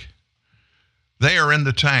tank. They are in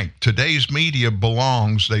the tank. Today's media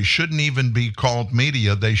belongs. They shouldn't even be called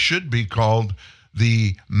media. They should be called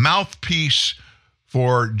the mouthpiece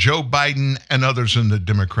for Joe Biden and others in the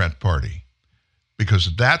Democrat Party.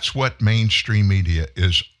 Because that's what mainstream media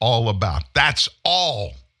is all about. That's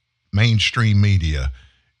all mainstream media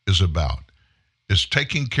is about, is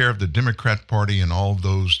taking care of the Democrat Party and all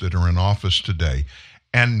those that are in office today.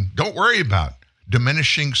 And don't worry about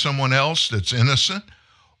diminishing someone else that's innocent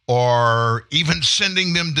or even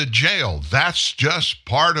sending them to jail. That's just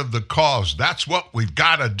part of the cause. That's what we've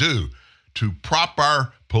got to do to prop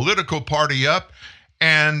our political party up.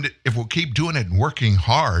 And if we'll keep doing it and working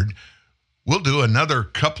hard, we'll do another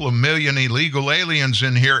couple of million illegal aliens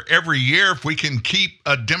in here every year if we can keep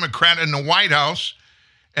a Democrat in the White House.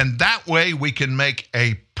 And that way we can make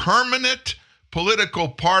a permanent political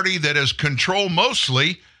party that is controlled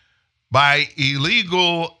mostly by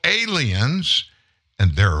illegal aliens.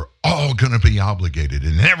 And they're all going to be obligated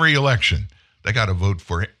in every election. They got to vote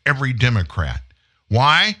for every Democrat.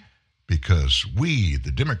 Why? Because we,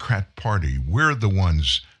 the Democrat Party, we're the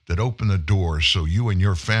ones that open the doors so you and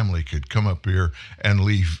your family could come up here and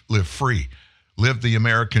live free, live the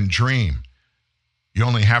American dream. You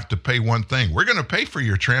only have to pay one thing. We're going to pay for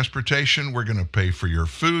your transportation. We're going to pay for your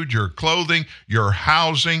food, your clothing, your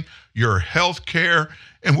housing, your health care,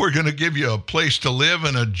 and we're going to give you a place to live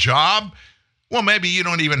and a job. Well, maybe you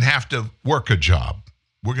don't even have to work a job.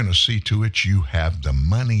 We're going to see to it you have the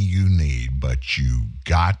money you need, but you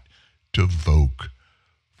got to vote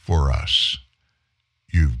for us.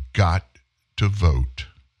 You've got to vote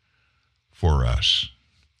for us.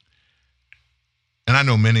 And I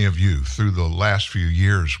know many of you through the last few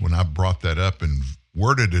years, when I brought that up and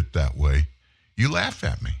worded it that way, you laugh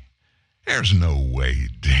at me. There's no way,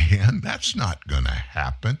 Dan, that's not going to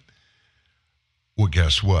happen. Well,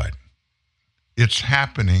 guess what? It's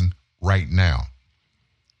happening right now.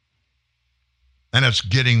 And it's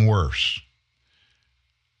getting worse.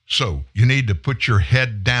 So you need to put your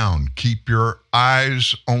head down, keep your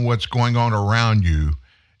eyes on what's going on around you,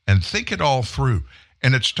 and think it all through.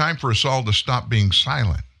 And it's time for us all to stop being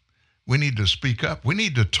silent. We need to speak up. We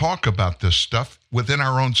need to talk about this stuff within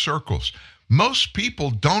our own circles. Most people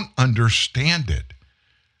don't understand it.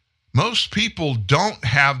 Most people don't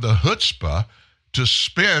have the chutzpah to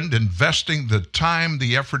spend investing the time,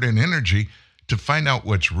 the effort, and energy to find out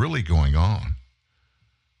what's really going on.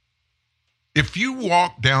 If you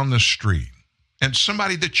walk down the street and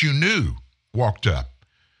somebody that you knew walked up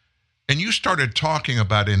and you started talking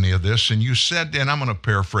about any of this and you said, and I'm going to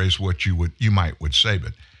paraphrase what you might say,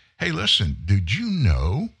 but hey, listen, did you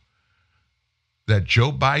know that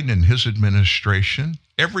Joe Biden and his administration,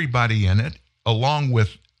 everybody in it, along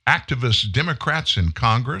with activist Democrats in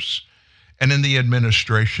Congress and in the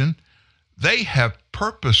administration, they have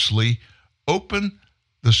purposely opened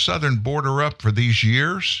the southern border up for these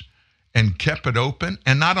years and kept it open.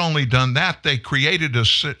 And not only done that, they created a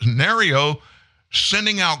scenario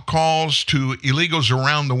sending out calls to illegals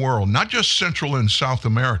around the world, not just Central and South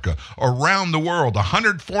America, around the world.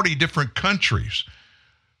 140 different countries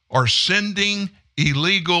are sending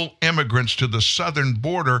illegal immigrants to the southern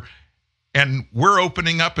border, and we're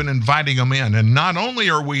opening up and inviting them in. And not only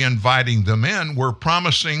are we inviting them in, we're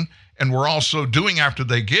promising, and we're also doing after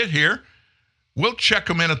they get here, we'll check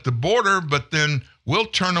them in at the border, but then we'll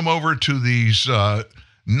turn them over to these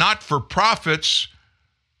not-for-profits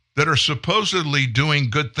that are supposedly doing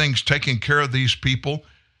good things, taking care of these people,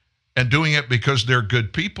 and doing it because they're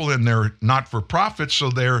good people and they're not-for-profits, so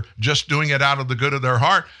they're just doing it out of the good of their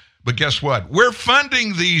heart. But guess what? We're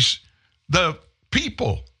funding the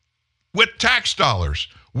people with tax dollars.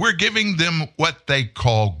 We're giving them what they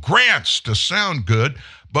call grants to sound good,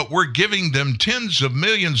 but we're giving them tens of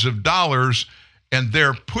millions of dollars, and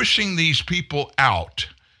they're pushing these people out.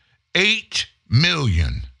 8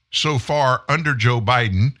 million so far under Joe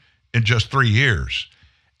Biden in just 3 years.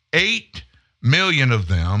 8 million of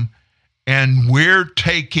them, and we're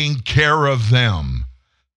taking care of them.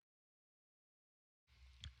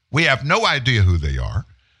 We have no idea who they are.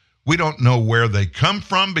 We don't know where they come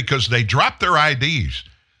from because they dropped their IDs.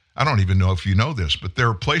 I don't even know if you know this, but there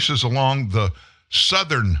are places along the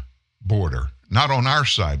southern border, not on our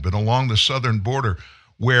side, but along the southern border,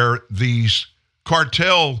 where these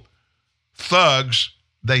cartel thugs,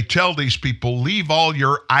 they tell these people, leave all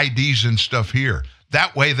your IDs and stuff here.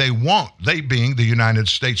 That way they being the United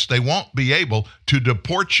States, they won't be able to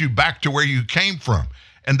deport you back to where you came from.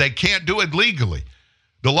 And they can't do it legally.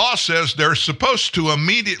 The law says they're supposed to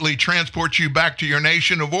immediately transport you back to your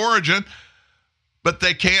nation of origin, but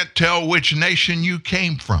they can't tell which nation you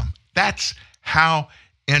came from. That's how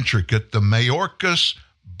intricate the Mayorkas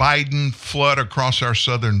Biden flood across our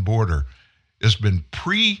southern border has been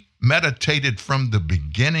premeditated from the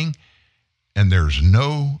beginning, and there's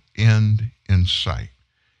no end in sight.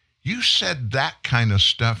 You said that kind of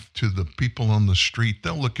stuff to the people on the street,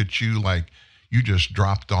 they'll look at you like you just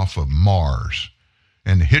dropped off of Mars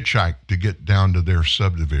and hitchhiked to get down to their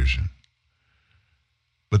subdivision.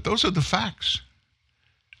 But those are the facts.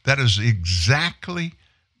 That is exactly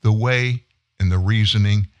the way and the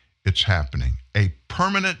reasoning it's happening. A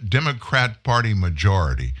permanent Democrat Party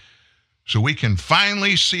majority. So we can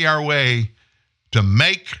finally see our way to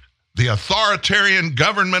make the authoritarian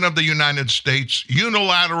government of the United States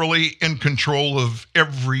unilaterally in control of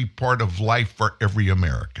every part of life for every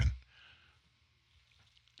American.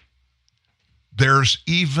 There's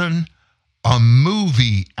even a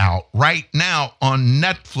movie out right now on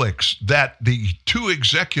Netflix that the two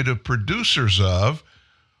executive producers of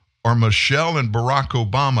are Michelle and Barack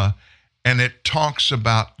Obama, and it talks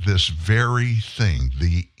about this very thing,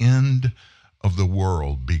 the end of the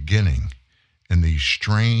world beginning in these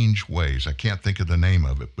strange ways. I can't think of the name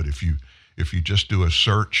of it, but if you just do a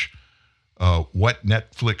search, what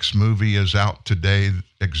Netflix movie is out today,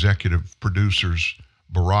 executive producers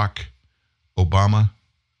Barack Obama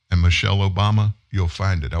and Michelle Obama, you'll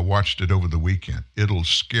find it. I watched it over the weekend. It'll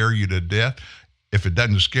scare you to death. If it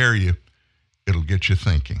doesn't scare you, it'll get you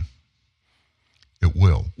thinking. It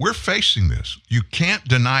will. We're facing this. You can't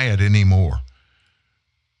deny it anymore.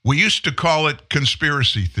 We used to call it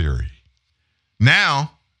conspiracy theory.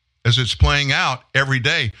 Now, as it's playing out every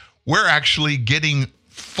day, we're actually getting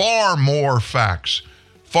far more facts,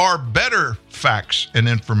 far better facts and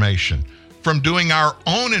information from doing our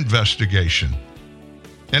own investigation.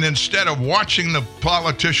 And instead of watching the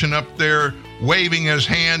politician up there waving his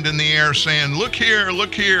hand in the air saying, look here,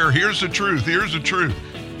 here's the truth, here's the truth.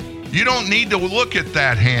 You don't need to look at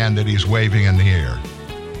that hand that he's waving in the air.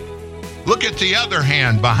 Look at the other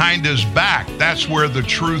hand behind his back. That's where the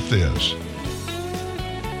truth is.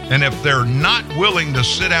 And if they're not willing to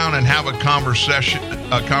sit down and have a conversation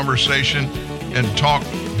and talk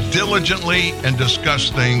diligently and discuss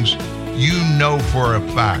things, you know for a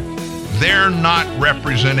fact they're not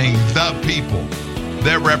representing the people.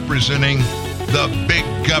 They're representing the big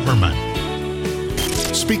government.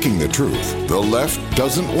 Speaking the truth, the left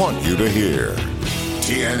doesn't want you to hear.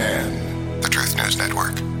 TNN, the Truth News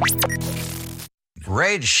Network.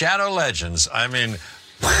 Raid Shadow Legends. I mean,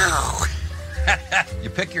 wow. You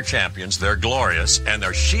pick your champions. They're glorious. And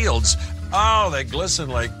their shields, oh, they glisten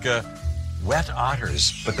like wet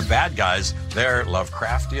otters. But the bad guys, they're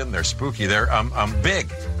Lovecraftian, they're spooky, they're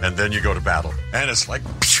big. And then you go to battle. And it's like...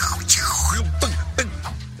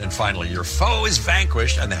 And finally, your foe is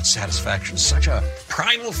vanquished, and that satisfaction's such a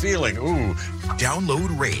primal feeling. Ooh.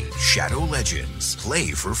 Download Raid Shadow Legends. Play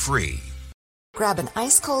for free. Grab an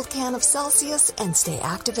ice-cold can of Celsius and stay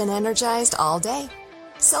active and energized all day.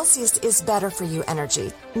 Celsius is better for you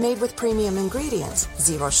energy, made with premium ingredients,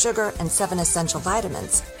 0 sugar, and 7 essential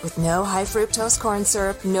vitamins, with no high fructose corn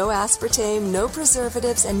syrup, no aspartame, no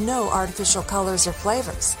preservatives, and no artificial colors or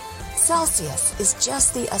flavors. Celsius is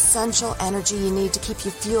just the essential energy you need to keep you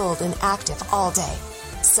fueled and active all day.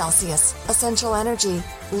 Celsius, essential energy.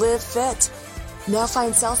 Live fit. Now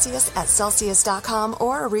find Celsius at Celsius.com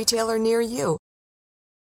or a retailer near you.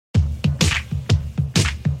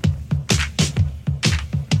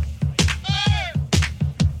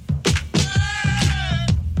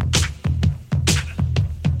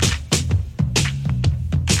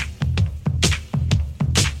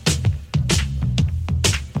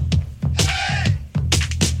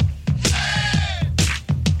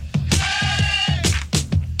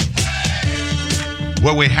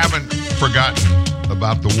 Well, we haven't forgotten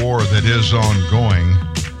about the war that is ongoing.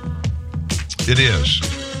 It is.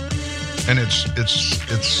 And it's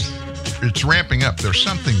ramping up. There's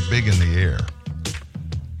something big in the air.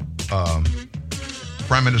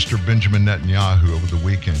 Prime Minister Benjamin Netanyahu over the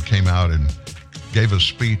weekend came out and gave a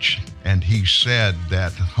speech, and he said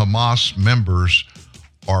that Hamas members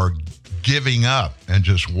are giving up and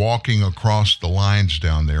just walking across the lines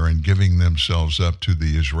down there and giving themselves up to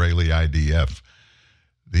the Israeli IDF,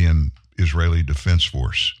 the Israeli Defense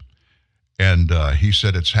Force. And he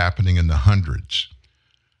said it's happening in the hundreds.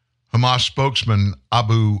 Hamas spokesman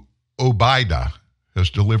Abu Obaida has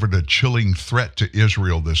delivered a chilling threat to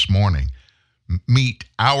Israel this morning. Meet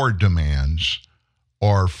our demands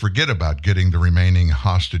or forget about getting the remaining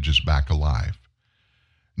hostages back alive.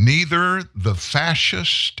 Neither the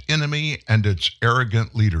fascist enemy and its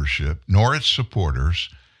arrogant leadership nor its supporters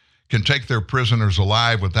can take their prisoners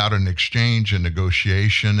alive without an exchange and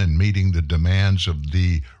negotiation and meeting the demands of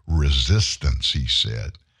the resistance, he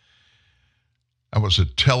said. That was a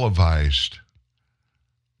televised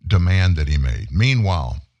demand that he made.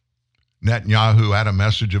 Meanwhile, Netanyahu had a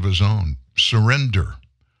message of his own, surrender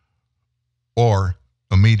or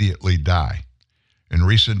immediately die. In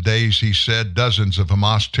recent days, he said, dozens of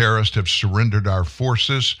Hamas terrorists have surrendered our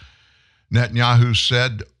forces. Netanyahu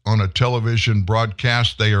said on a television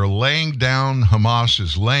broadcast, Hamas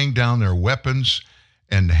is laying down their weapons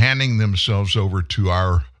and handing themselves over to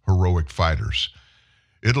our heroic fighters.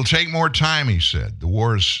 It'll take more time, he said. The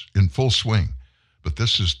war is in full swing, but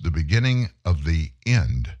this is the beginning of the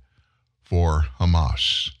end for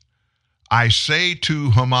Hamas. I say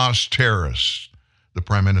to Hamas terrorists, the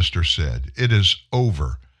prime minister said, it is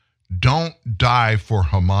over. Don't die for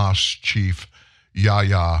Hamas chief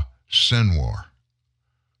Yahya Sinwar.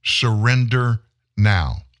 Surrender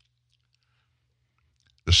now.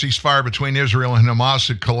 The ceasefire between Israel and Hamas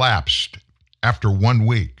had collapsed after 1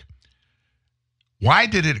 week. Why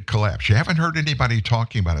did it collapse? You haven't heard anybody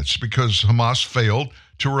talking about it. It's because Hamas failed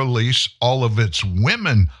to release all of its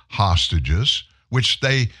women hostages, which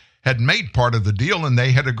they had made part of the deal and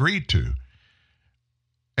they had agreed to.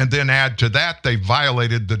 And then add to that, they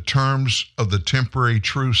violated the terms of the temporary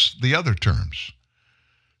truce, the other terms.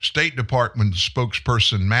 State Department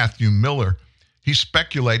spokesperson Matthew Miller, he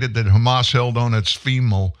speculated that Hamas held on its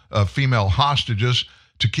female hostages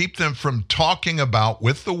to keep them from talking about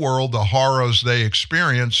with the world the horrors they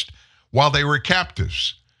experienced while they were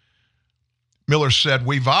captives. Miller said,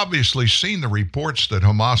 we've obviously seen the reports that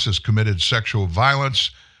Hamas has committed sexual violence,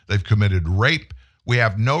 they've committed rape. We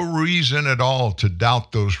have no reason at all to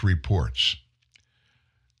doubt those reports.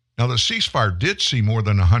 Now, the ceasefire did see more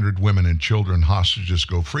than 100 women and children hostages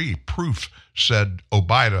go free, proof, said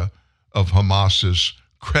Obaida, of Hamas's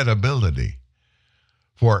credibility.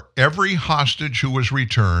 For every hostage who was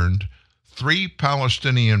returned, 3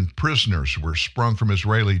 Palestinian prisoners were sprung from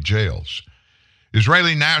Israeli jails.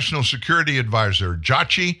 Israeli National Security Advisor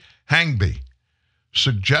Jachi Hangbi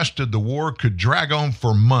suggested the war could drag on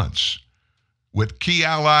for months, with key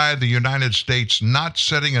ally the United States not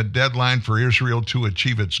setting a deadline for Israel to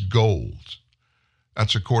achieve its goals.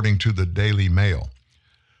 That's according to the Daily Mail.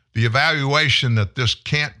 The evaluation that this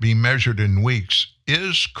can't be measured in weeks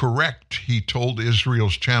is correct, he told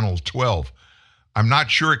Israel's Channel 12. I'm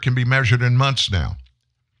not sure it can be measured in months now.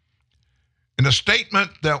 In a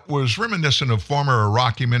statement that was reminiscent of former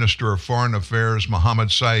Iraqi Minister of Foreign Affairs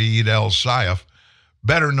Mohammed Saeed al-Saif,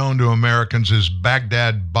 better known to Americans as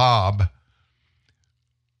Baghdad Bob,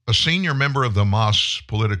 a senior member of the Hamas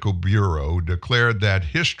Political Bureau declared that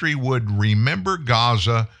history would remember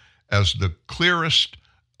Gaza as the clearest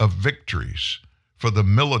of victories for the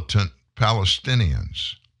militant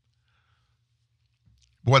Palestinians.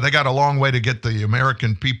 Boy, they got a long way to get the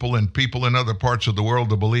American people and people in other parts of the world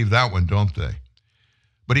to believe that one, don't they?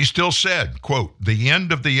 But he still said, quote, the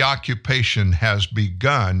end of the occupation has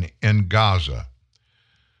begun in Gaza.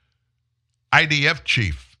 IDF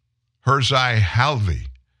chief Herzai Halvi,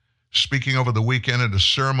 speaking over the weekend at a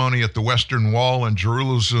ceremony at the Western Wall in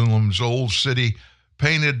Jerusalem's Old City,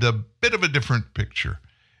 painted a bit of a different picture.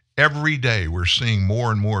 Every day we're seeing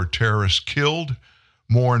more and more terrorists killed,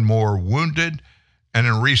 more and more wounded, and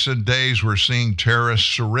in recent days we're seeing terrorists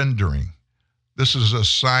surrendering. This is a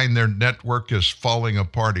sign their network is falling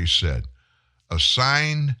apart, he said. A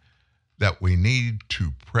sign that we need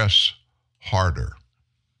to press harder.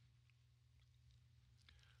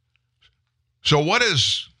 So what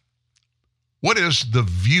is the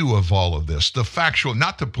view of all of this? The factual,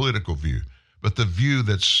 not the political view, but the view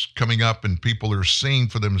that's coming up and people are seeing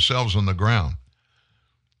for themselves on the ground.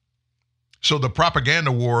 So the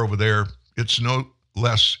propaganda war over there, it's no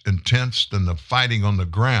less intense than the fighting on the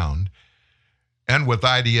ground. And with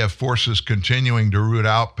IDF forces continuing to root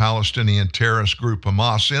out Palestinian terrorist group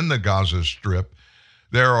Hamas in the Gaza Strip,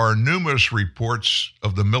 there are numerous reports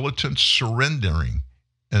of the militants surrendering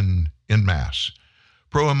in mass.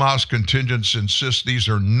 Pro-Hamas contingents insist these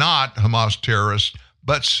are not Hamas terrorists,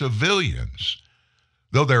 but civilians,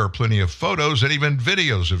 though there are plenty of photos and even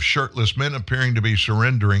videos of shirtless men appearing to be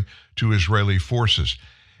surrendering to Israeli forces.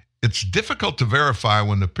 It's difficult to verify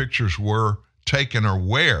when the pictures were taken or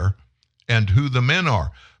where and who the men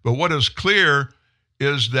are. But what is clear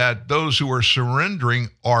is that those who are surrendering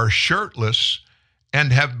are shirtless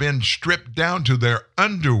and have been stripped down to their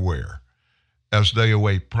underwear as they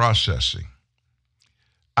await processing.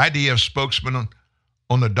 IDF spokesman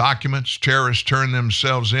on the documents, terrorists turn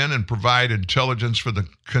themselves in and provide intelligence for the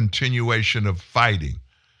continuation of fighting.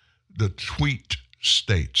 The tweet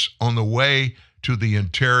states, on the way to the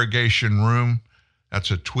interrogation room,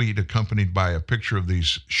 that's a tweet accompanied by a picture of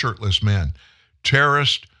these shirtless men,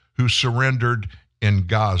 terrorists who surrendered in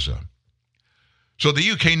Gaza. So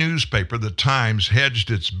the UK newspaper, The Times,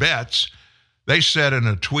 hedged its bets, They said in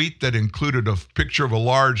a tweet that included a picture of a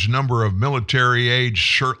large number of military-age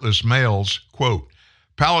shirtless males, quote,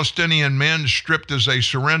 Palestinian men stripped as they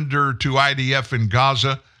surrender to IDF in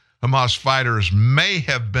Gaza. Hamas fighters may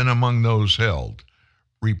have been among those held,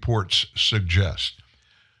 reports suggest.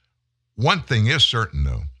 One thing is certain,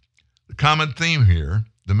 though. The common theme here,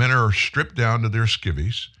 the men are stripped down to their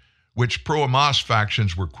skivvies, which pro-Hamas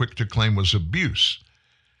factions were quick to claim was abuse.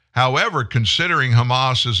 However, considering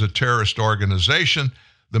Hamas is a terrorist organization,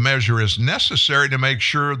 the measure is necessary to make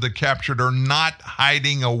sure the captured are not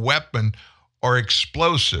hiding a weapon or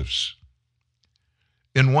explosives.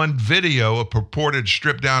 In one video, a purported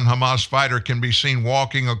stripped-down Hamas fighter can be seen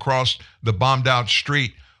walking across the bombed-out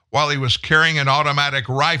street while he was carrying an automatic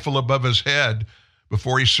rifle above his head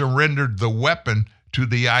before he surrendered the weapon to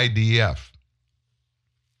the IDF.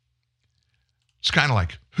 It's kind of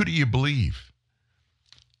like, who do you believe?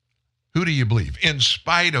 Who do you believe? In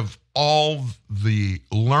spite of all the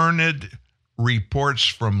learned reports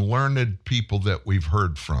from learned people that we've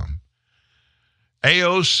heard from,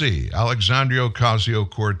 AOC, Alexandria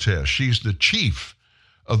Ocasio-Cortez, she's the chief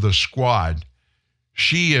of the squad.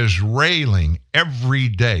 She is railing every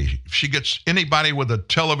day. If she gets anybody with a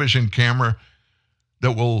television camera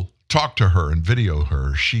that will talk to her and video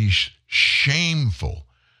her, she's shameful.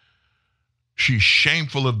 She's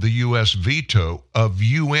shameful of the U.S. veto of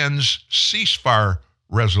UN's ceasefire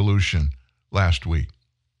resolution last week.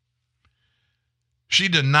 She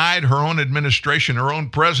denied her own administration, her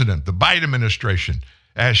own president, the Biden administration,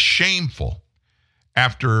 as shameful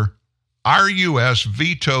after our U.S.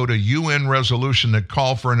 vetoed a UN resolution that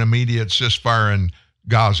called for an immediate ceasefire in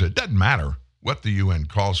Gaza. It doesn't matter what the UN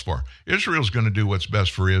calls for. Israel's going to do what's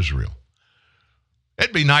best for Israel.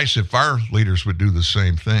 It'd be nice if our leaders would do the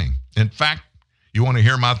same thing. In fact, you want to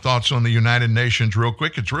hear my thoughts on the United Nations real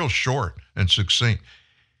quick? It's real short and succinct.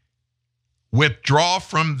 Withdraw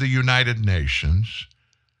from the United Nations,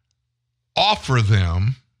 offer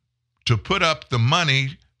them to put up the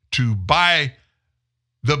money to buy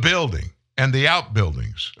the building and the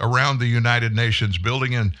outbuildings around the United Nations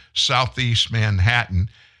building in Southeast Manhattan,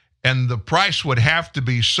 and the price would have to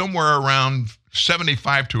be somewhere around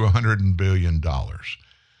 $75 to $100 billion.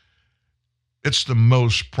 It's the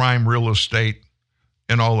most prime real estate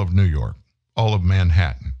in all of New York, all of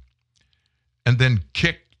Manhattan, and then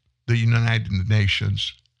kick the United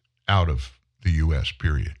Nations out of the U.S.,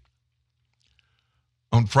 period.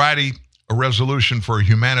 On Friday, a resolution for a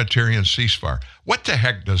humanitarian ceasefire. What the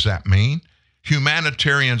heck does that mean?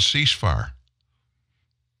 Humanitarian ceasefire.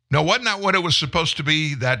 No, wasn't that what it was supposed to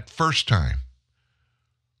be that first time?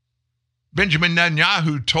 Benjamin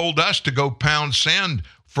Netanyahu told us to go pound sand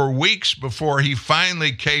for weeks before he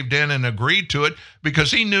finally caved in and agreed to it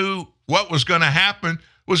because he knew what was going to happen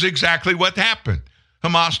was exactly what happened.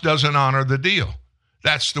 Hamas doesn't honor the deal.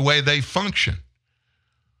 That's the way they function.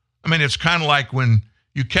 I mean, it's kind of like when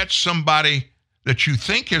you catch somebody that you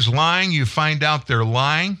think is lying, you find out they're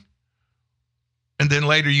lying, and then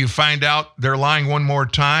later you find out they're lying one more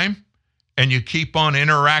time, and you keep on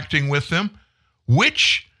interacting with them.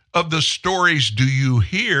 Which of the stories do you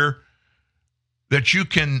hear that you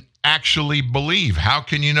can actually believe? How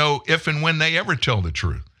can you know if and when they ever tell the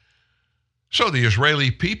truth? So the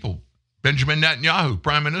Israeli people, Benjamin Netanyahu,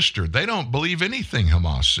 prime minister, they don't believe anything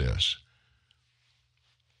Hamas says.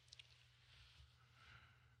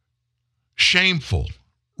 Shameful,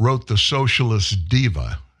 wrote the socialist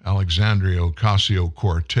diva, Alexandria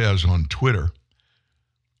Ocasio-Cortez, on Twitter,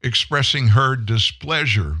 expressing her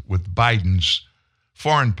displeasure with Biden's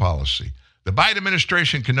foreign policy. The Biden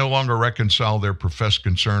administration can no longer reconcile their professed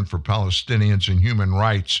concern for Palestinians and human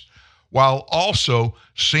rights while also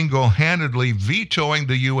single-handedly vetoing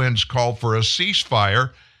the UN's call for a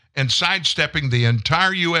ceasefire and sidestepping the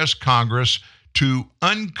entire U.S. Congress to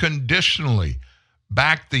unconditionally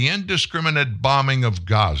back the indiscriminate bombing of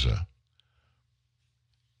Gaza.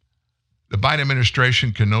 The Biden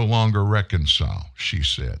administration can no longer reconcile, she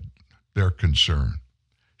said, their concern.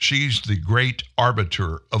 She's the great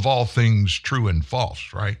arbiter of all things true and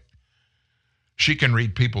false, right? She can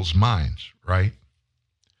read people's minds, right?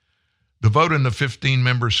 The vote in the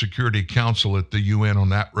 15-member Security Council at the UN on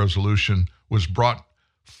that resolution was brought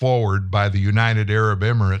forward by the United Arab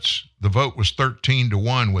Emirates. The vote was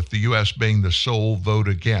 13-1, with the U.S. being the sole vote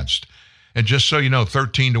against. And just so you know,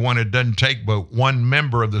 13-1, it doesn't take but one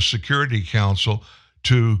member of the Security Council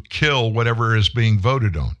to kill whatever is being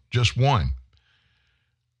voted on, just one.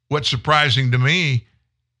 What's surprising to me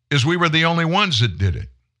is we were the only ones that did it.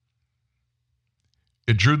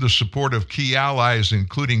 It drew the support of key allies,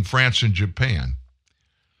 including France and Japan.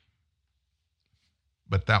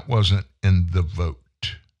 But that wasn't in the vote.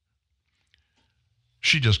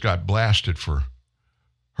 She just got blasted for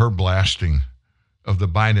her blasting of the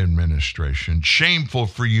Biden administration. Shameful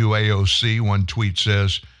for you, AOC, one tweet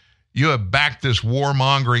says. You have backed this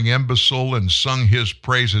warmongering imbecile and sung his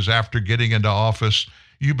praises after getting into office.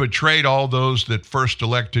 You betrayed all those that first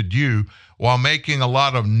elected you while making a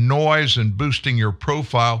lot of noise and boosting your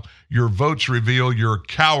profile. Your votes reveal your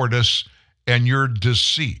cowardice and your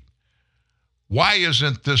deceit. Why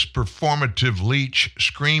isn't this performative leech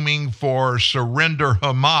screaming for surrender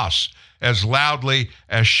Hamas as loudly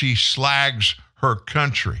as she slags her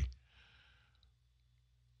country?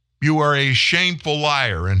 You are a shameful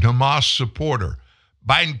liar and Hamas supporter.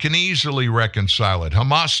 Biden can easily reconcile it.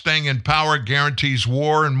 Hamas staying in power guarantees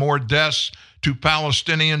war and more deaths to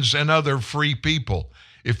Palestinians and other free people.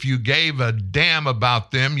 If you gave a damn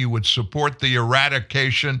about them, you would support the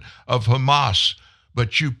eradication of Hamas,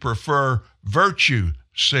 but you prefer virtue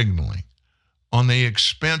signaling on the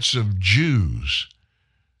expense of Jews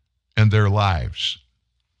and their lives.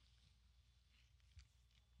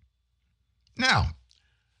 Now,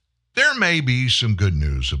 there may be some good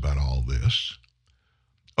news about all this.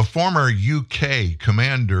 A former UK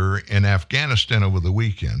commander in Afghanistan over the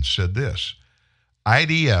weekend said this: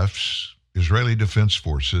 IDF's, Israeli Defense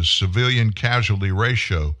Forces, civilian casualty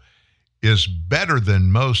ratio is better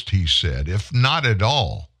than most, he said, if not at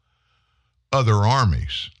all, other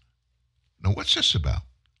armies. Now, what's this about?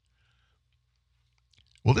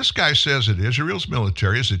 Well, this guy says that Israel's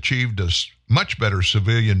military has achieved a much better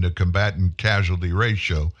civilian to combatant casualty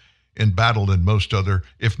ratio in battle than most other,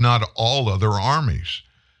 if not all other armies.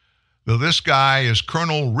 Though this guy is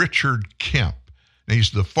Colonel Richard Kemp, and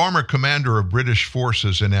he's the former commander of British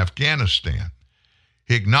forces in Afghanistan.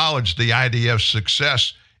 He acknowledged the IDF's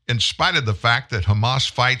success in spite of the fact that Hamas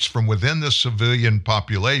fights from within the civilian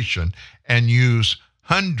population and use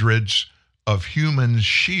hundreds of human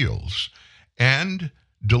shields and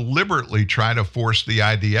deliberately try to force the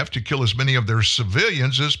IDF to kill as many of their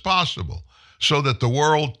civilians as possible, so that the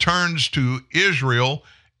world turns to Israel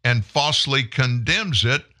and falsely condemns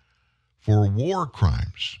it for war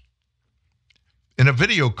crimes. In a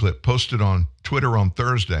video clip posted on Twitter on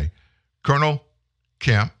Thursday, Colonel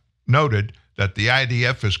Kemp noted that the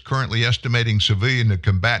IDF is currently estimating civilian to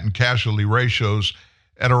combatant casualty ratios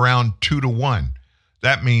at around 2-1.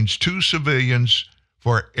 That means 2 civilians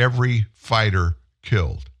for every fighter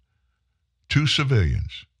killed. 2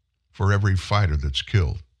 civilians for every fighter that's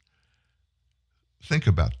killed. Think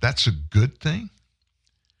about it. That's a good thing?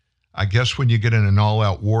 I guess when you get in an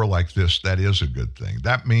all-out war like this, that is a good thing.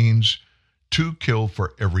 That means 2 killed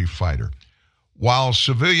for every fighter. While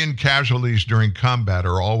civilian casualties during combat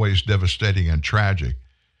are always devastating and tragic,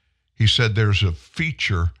 he said there's a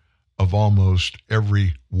feature of almost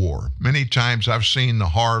every war. Many times I've seen the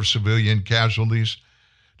horror of civilian casualties,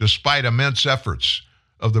 despite immense efforts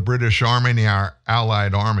of the British Army and our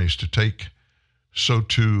allied armies to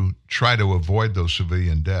try to avoid those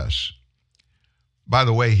civilian deaths. By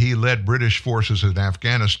the way, he led British forces in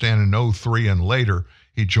Afghanistan in 2003, and later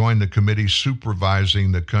he joined the committee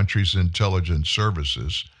supervising the country's intelligence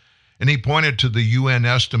services. And he pointed to the UN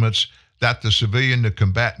estimates that the civilian to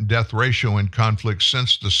combatant death ratio in conflicts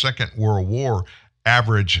since the Second World War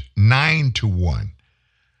averaged 9-1.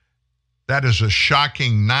 That is a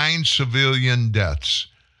shocking 9 civilian deaths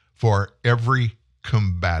for every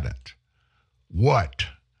combatant. What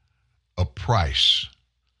a price.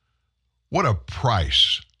 What a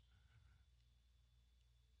price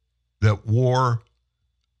that war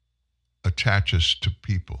attaches to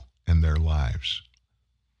people and their lives.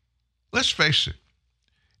 Let's face it,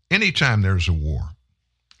 anytime there's a war,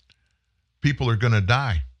 people are going to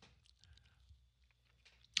die.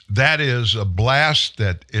 That is a blast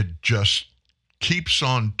that it just keeps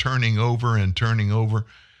on turning over and turning over,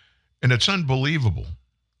 and it's unbelievable.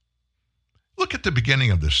 Look at the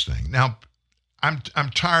beginning of this thing. Now, I'm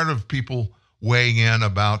tired of people weighing in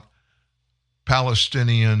about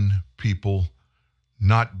Palestinian people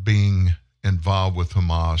not being involved with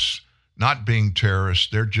Hamas, not being terrorists.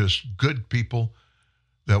 They're just good people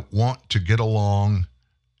that want to get along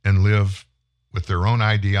and live with their own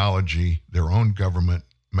ideology, their own government,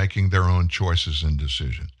 making their own choices and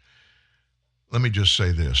decisions. Let me just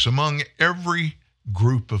say this. Among every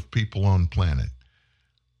group of people on planet,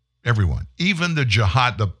 everyone, even the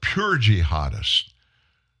pure jihadists,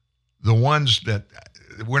 the ones that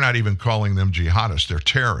we're not even calling them jihadists, they're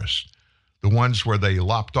terrorists. The ones where they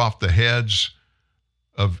lopped off the heads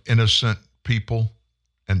of innocent people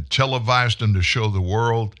and televised them to show the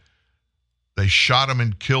world. They shot them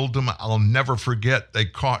and killed them. I'll never forget, they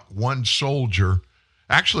caught one soldier.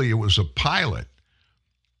 Actually, it was a pilot.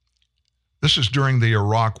 This is during the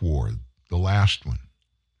Iraq War, the last one.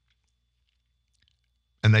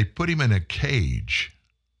 and they put him in a cage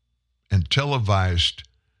and televised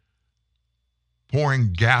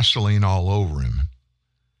pouring gasoline all over him,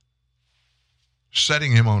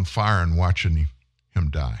 setting him on fire and watching him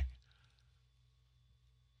die.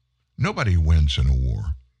 Nobody wins in a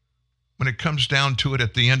war. When it comes down to it,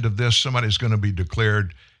 at the end of this, somebody's going to be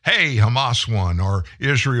declared, hey, Hamas won, or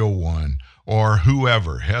Israel won, or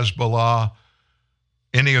whoever, Hezbollah,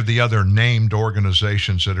 any of the other named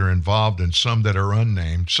organizations that are involved and some that are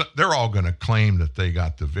unnamed. So they're all going to claim that they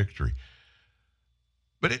got the victory.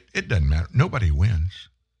 But it doesn't matter. Nobody wins.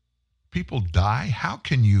 People die. How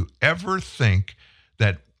can you ever think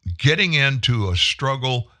that getting into a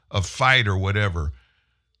struggle, a fight or whatever,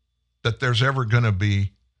 that there's ever going to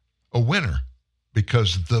be a winner?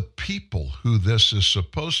 Because the people who this is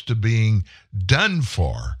supposed to being done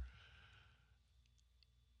for,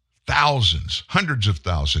 thousands, hundreds of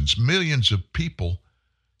thousands, millions of people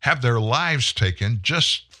have their lives taken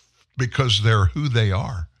just because they're who they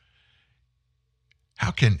are.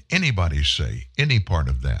 How can anybody say any part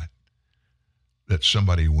of that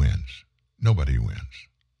somebody wins? Nobody wins.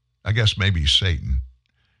 I guess maybe Satan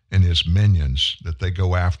and his minions that they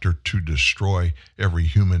go after to destroy every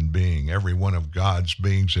human being, every one of God's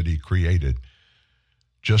beings that he created,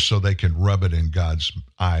 just so they can rub it in God's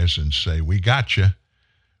eyes and say, we got you.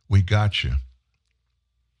 We got you.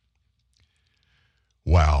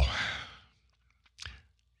 Wow.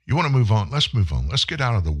 You want to move on? Let's move on. Let's get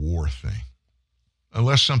out of the war thing.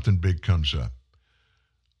 Unless something big comes up.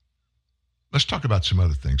 Let's talk about some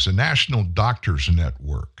other things. The National Doctors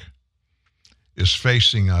Network is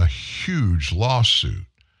facing a huge lawsuit.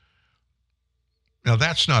 Now,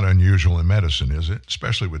 that's not unusual in medicine, is it?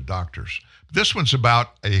 Especially with doctors. This one's about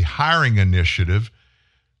a hiring initiative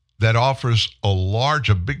that offers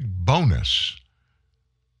a big bonus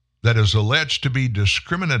that is alleged to be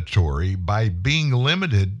discriminatory by being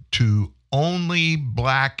limited to only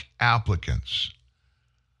black applicants.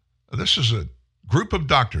 This is a group of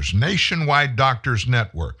doctors, Nationwide Doctors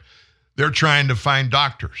Network. They're trying to find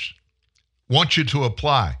doctors. Want you to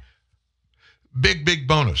apply. Big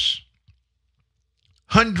bonus.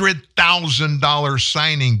 $100,000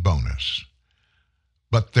 signing bonus.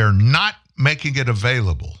 But they're not making it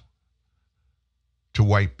available to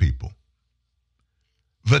white people.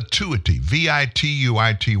 Vituity,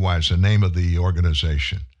 V-I-T-U-I-T-Y is the name of the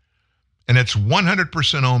organization. And it's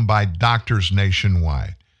 100% owned by doctors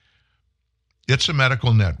nationwide. It's a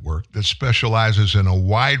medical network that specializes in a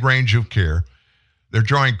wide range of care. They're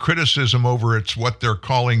drawing criticism over its what they're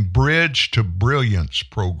calling Bridge to Brilliance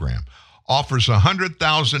program. Offers a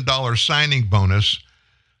 $100,000 signing bonus,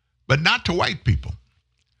 but not to white people.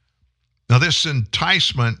 Now, this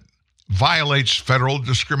enticement violates federal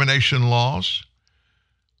discrimination laws.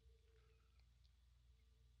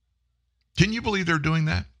 Can you believe they're doing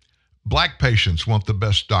that? Black patients want the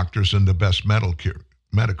best doctors and the best medical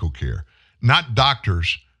care, not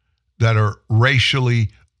doctors that are racially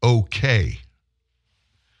okay.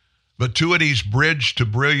 Vituity's Bridge to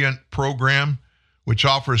Brilliant program, which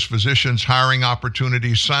offers physicians hiring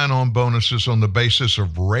opportunities, sign-on bonuses on the basis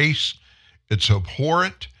of race, it's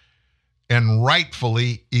abhorrent and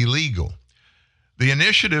rightfully illegal. The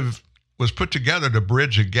initiative was put together to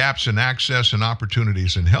bridge the gaps in access and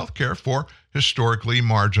opportunities in healthcare for historically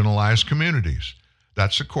marginalized communities.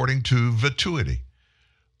 That's according to Vituity.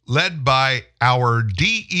 Led by our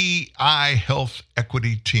DEI Health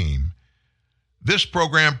Equity team, this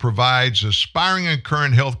program provides aspiring and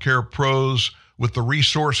current healthcare pros with the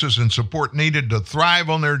resources and support needed to thrive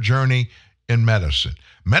on their journey in medicine.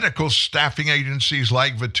 Medical staffing agencies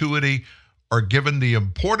like Vituity are given the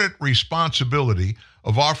important responsibility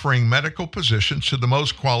of offering medical positions to the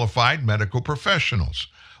most qualified medical professionals.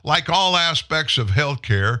 Like all aspects of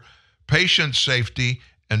healthcare, patient safety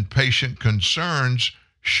and patient concerns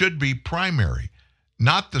should be primary,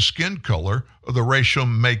 not the skin color or the racial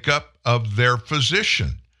makeup of their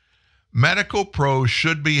physician. Medical pros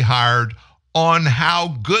should be hired on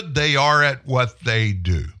how good they are at what they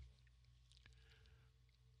do.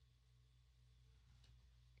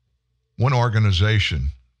 One organization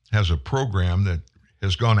has a program that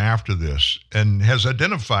has gone after this and has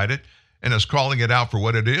identified it and is calling it out for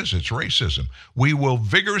what it is. It's racism. We will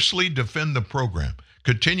vigorously defend the program,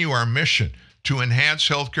 continue our mission to enhance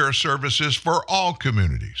healthcare services for all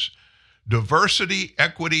communities. Diversity,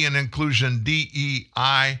 equity, and inclusion,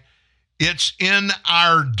 DEI, it's in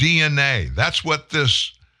our DNA. That's what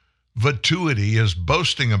this Vituity is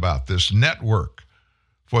boasting about, this network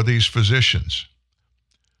for these physicians.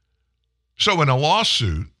 So in a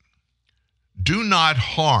lawsuit, Do Not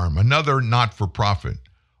Harm, another not-for-profit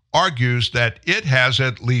argues that it has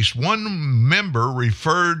at least one member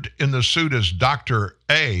referred in the suit as Dr.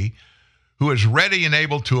 A, who is ready and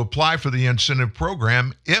able to apply for the incentive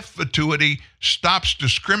program if Vituity stops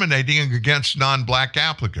discriminating against non-black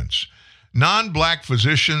applicants. Non-black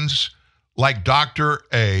physicians like Dr.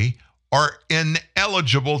 A are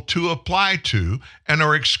ineligible to apply to and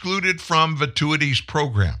are excluded from Vituity's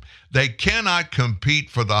program. They cannot compete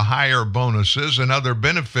for the higher bonuses and other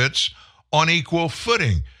benefits on equal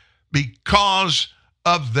footing because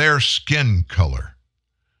of their skin color.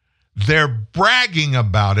 They're bragging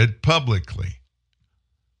about it publicly.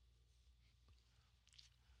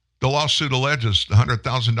 The lawsuit alleges the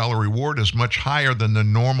 $100,000 reward is much higher than the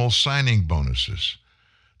normal signing bonuses.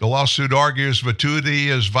 The lawsuit argues Vituity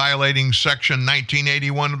is violating Section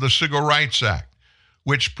 1981 of the Civil Rights Act,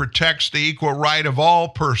 which protects the equal right of all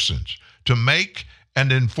persons to make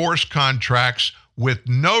and enforce contracts with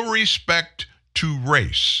no respect to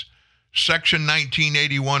race. Section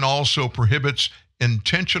 1981 also prohibits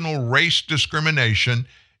intentional race discrimination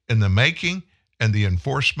in the making and the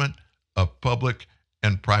enforcement of public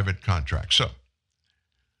and private contracts. So,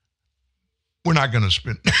 we're not going to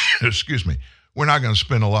spend, we're not going to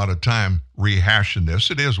spend a lot of time rehashing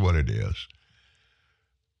this. It is what it is.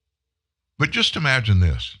 But just imagine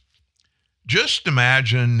this. Just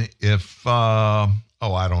imagine if, I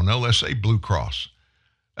don't know, let's say Blue Cross.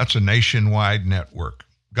 That's a nationwide network.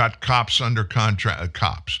 Got cops under contract,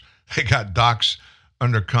 They got docs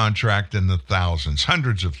under contract in the thousands,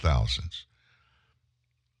 hundreds of thousands.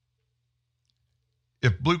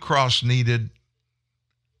 If Blue Cross needed,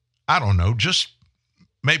 I don't know, just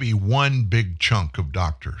maybe one big chunk of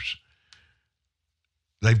doctors,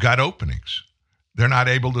 they've got openings. They're not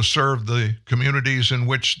able to serve the communities in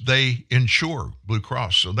which they insure Blue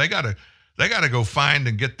Cross. So they got to go find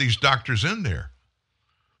and get these doctors in there.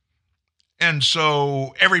 And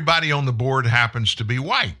so everybody on the board happens to be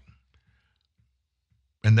white.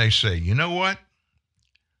 And they say, you know what?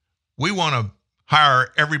 We want to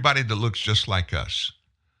hire everybody that looks just like us.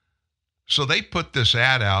 So they put this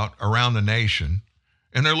ad out around the nation,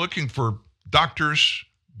 and they're looking for doctors,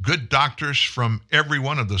 good doctors from every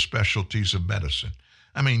one of the specialties of medicine.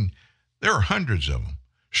 I mean, there are hundreds of them.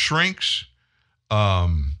 Shrinks,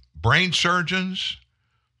 brain surgeons,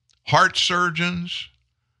 heart surgeons,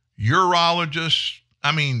 urologists,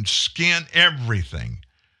 skin, everything.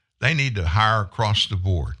 They need to hire across the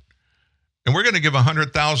board. And we're going to give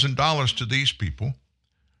 $100,000 to these people.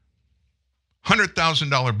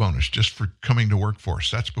 $100,000 bonus just for coming to work for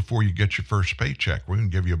us. That's before you get your first paycheck. We're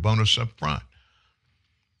going to give you a bonus up front.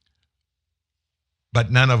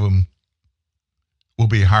 But none of them will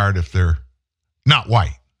be hired if they're not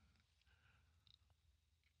white.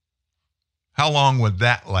 How long would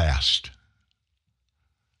that last?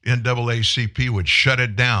 NAACP would shut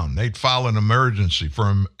it down. They'd file an emergency for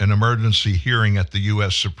an emergency hearing at the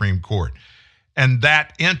U.S. Supreme Court. And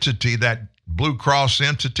that entity, that Blue Cross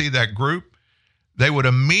entity, that group, they would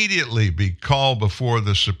immediately be called before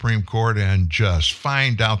the Supreme Court and just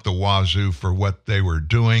find out the wazoo for what they were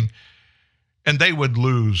doing. And they would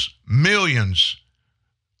lose millions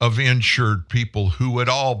of insured people who would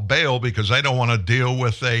all bail because they don't want to deal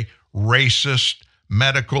with a racist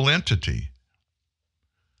medical entity.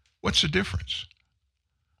 What's the difference?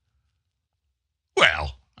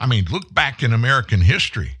 Well, look back in American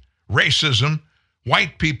history. Racism,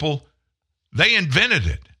 white people, they invented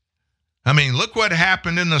it. Look what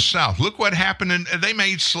happened in the South. Look what happened they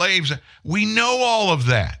made slaves. We know all of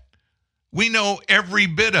that. We know every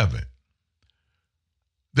bit of it.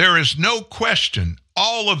 There is no question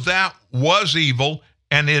all of that was evil,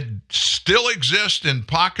 and it still exists in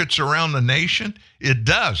pockets around the nation. It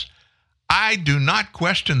does. I do not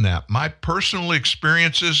question that. My personal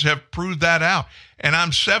experiences have proved that out. And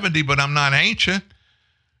I'm 70, but I'm not ancient.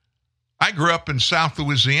 I grew up in South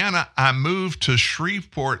Louisiana. I moved to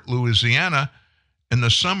Shreveport, Louisiana in the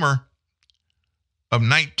summer of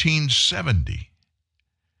 1970.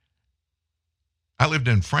 I lived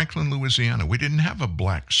in Franklin, Louisiana. We didn't have a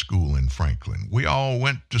black school in Franklin. We all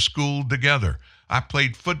went to school together. I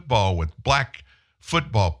played football with black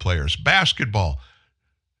football players, basketball,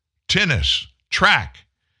 tennis, track.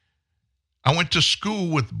 I went to school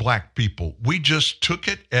with black people. We just took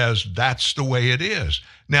it as that's the way it is.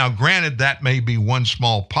 Now, granted, that may be one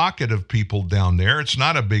small pocket of people down there. It's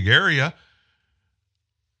not a big area.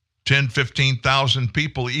 10, 15,000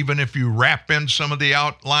 people, even if you wrap in some of the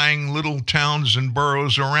outlying little towns and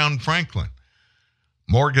boroughs around Franklin.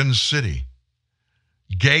 Morgan City,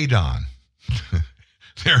 Gaydon.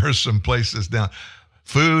 There are some places down.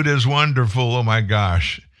 Food is wonderful. Oh, my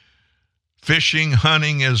gosh. Fishing,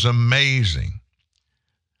 hunting is amazing.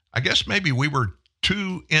 I guess maybe we were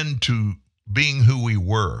too into being who we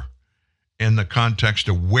were in the context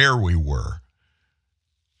of where we were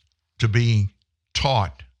to be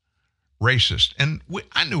taught racist. And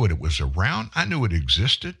I knew it was around. I knew it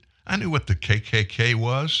existed. I knew what the KKK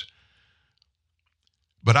was.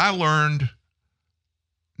 But I learned,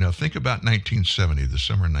 now think about 1970, the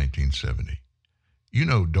summer of 1970. You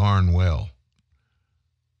know darn well,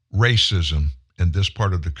 racism in this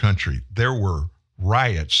part of the country, there were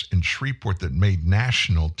riots in Shreveport that made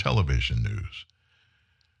national television news.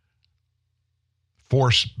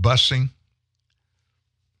 Forced busing,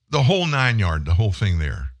 the whole 9 yard, the whole thing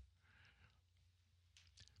there.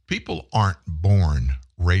 People aren't born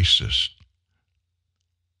racist.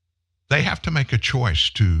 They have to make a choice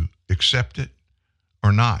to accept it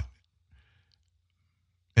or not.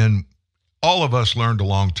 And all of us learned a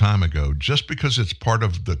long time ago, just because it's part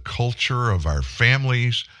of the culture of our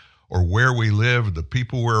families or where we live, the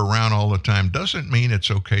people we're around all the time, doesn't mean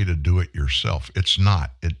it's okay to do it yourself. It's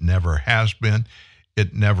not. It never has been.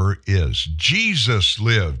 It never is. Jesus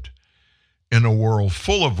lived in a world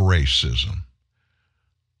full of racism.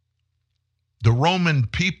 The Roman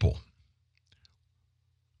people,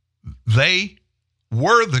 they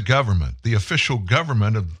were the government, the official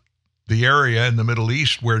government of the area in the Middle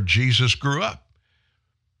East where Jesus grew up,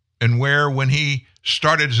 and where, when he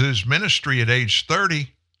started his ministry at age 30,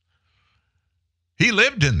 he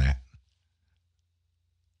lived in that.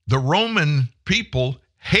 The Roman people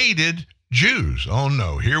hated Jews. Oh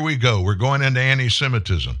no, here we go. We're going into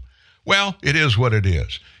anti-Semitism. Well, it is what it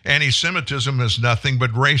is. Anti-Semitism is nothing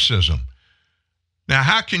but racism. Now,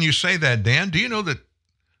 how can you say that, Dan? Do you know that,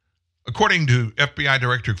 according to FBI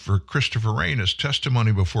Director for Christopher Wray in his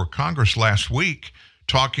testimony before Congress last week,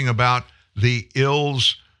 talking about the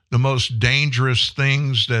ills, the most dangerous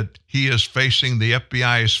things that he is facing, the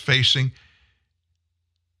FBI is facing,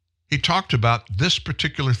 he talked about this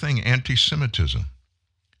particular thing, anti-Semitism.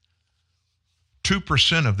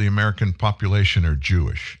 2% of the American population are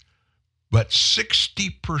Jewish, but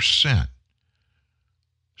 60%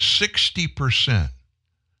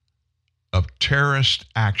 of terrorist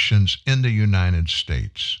actions in the United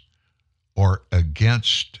States are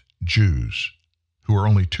against Jews, who are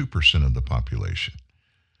only 2% of the population.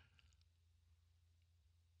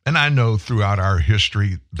 And I know throughout our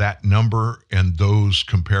history that number and those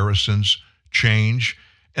comparisons change,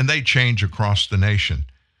 and they change across the nation.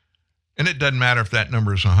 And it doesn't matter if that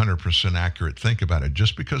number is 100% accurate. Think about it.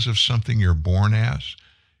 Just because of something you're born as,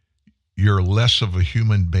 you're less of a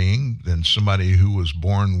human being than somebody who was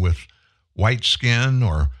born with white skin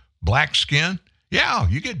or black skin. Yeah,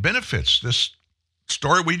 you get benefits. This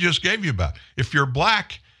story we just gave you about. If you're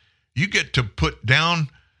black, you get to put down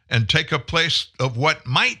and take a place of what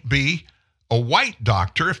might be a white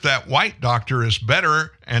doctor, if that white doctor is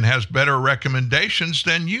better and has better recommendations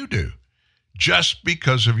than you do, just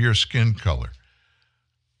because of your skin color.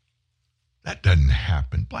 That doesn't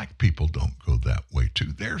happen. Black people don't go that way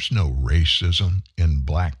too. There's no racism in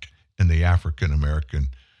the African American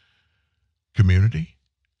community.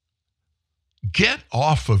 Get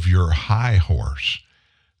off of your high horse.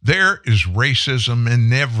 There is racism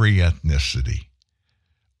in every ethnicity.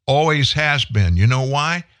 Always has been. You know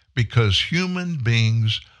why? Because human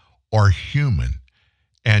beings are human,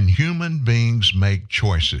 and human beings make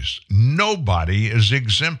choices. Nobody is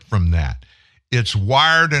exempt from that. It's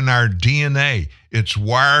wired in our DNA. It's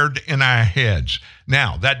wired in our heads.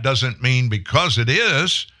 Now, that doesn't mean because it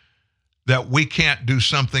is that we can't do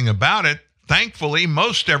something about it. Thankfully,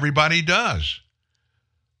 most everybody does.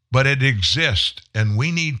 But it exists, and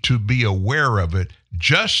we need to be aware of it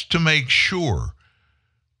just to make sure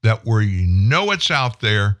that we know it's out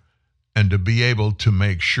there and to be able to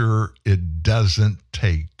make sure it doesn't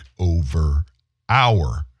take over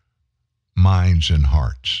our minds and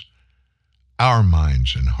hearts. Our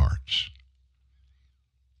minds and hearts.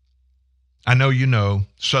 I know you know,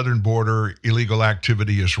 southern border illegal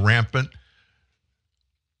activity is rampant.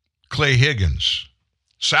 Clay Higgins,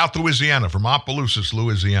 South Louisiana, from Opelousas,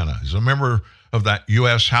 Louisiana, is a member of that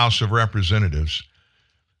U.S. House of Representatives.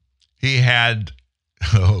 He had,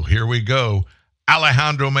 here we go,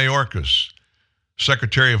 Alejandro Mayorkas,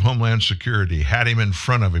 Secretary of Homeland Security, had him in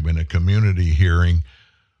front of him in a community hearing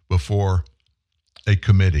before a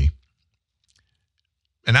committee.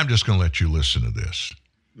 And I'm just going to let you listen to this.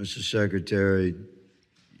 Mr. Secretary,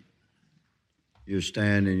 your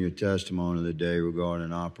stand in your testimony today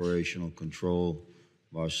regarding operational control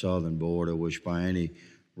of our southern border, which by any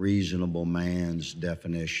reasonable man's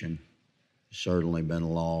definition has certainly been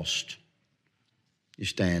lost. You're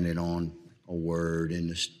standing on a word in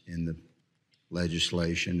the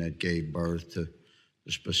legislation that gave birth to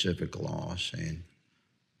the specific law saying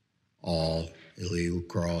all illegal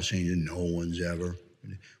crossing and no one's ever.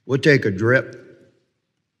 We'll take a drip.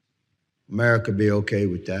 America be okay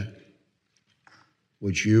with that?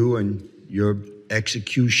 Which you and your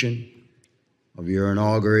execution of your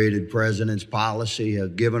inaugurated president's policy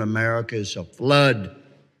have given America is a flood.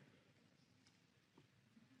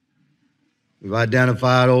 We've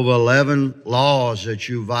identified over 11 laws that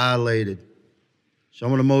you violated.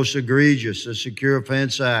 Some of the most egregious, the Secure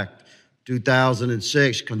Fence Act,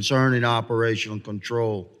 2006, concerning operational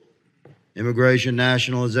control. Immigration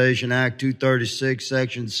Nationalization Act 236,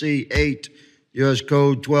 Section C, 8, U.S.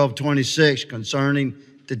 Code 1226, concerning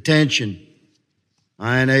detention.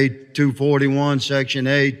 INA 241, Section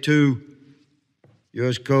A, 2,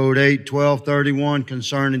 U.S. Code 8, 1231,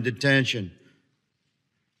 concerning detention.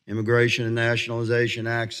 Immigration and Nationalization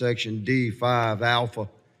Act, Section D, 5, Alpha,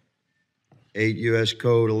 8 U.S.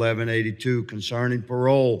 Code 1182, concerning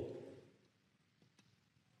parole.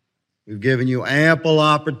 We've given you ample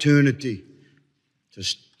opportunity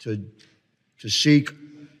to seek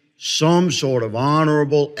some sort of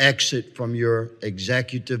honorable exit from your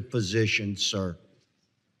executive position, sir.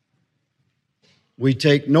 We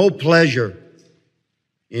take no pleasure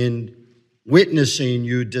in witnessing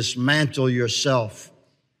you dismantle yourself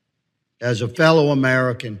as a fellow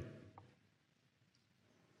American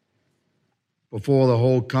before the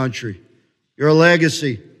whole country. Your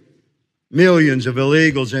legacy, millions of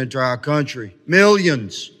illegals enter our country,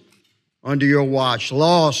 millions under your watch,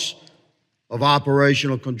 loss of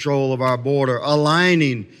operational control of our border,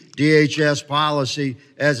 aligning DHS policy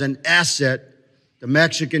as an asset, the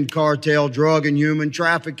Mexican cartel, drug and human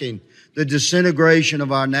trafficking, the disintegration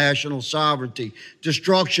of our national sovereignty,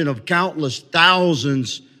 destruction of countless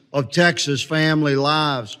thousands of Texas family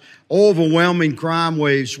lives, overwhelming crime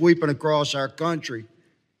waves sweeping across our country,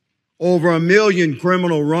 over 1 million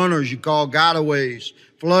criminal runners you call gotaways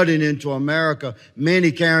flooding into America,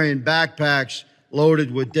 many carrying backpacks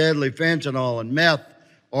loaded with deadly fentanyl and meth,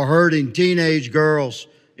 or herding teenage girls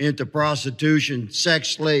into prostitution, sex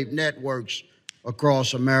slave networks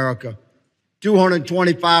across America.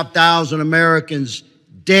 225,000 Americans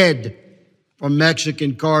dead from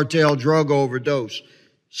Mexican cartel drug overdose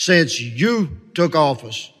since you took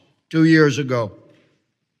office 2 years ago.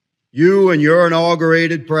 You and your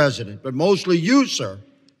inaugurated president, but mostly you, sir,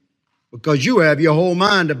 because you have your whole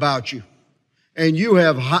mind about you. And you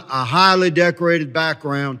have a highly decorated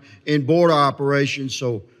background in border operations,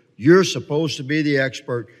 so you're supposed to be the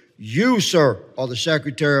expert. You, sir, are the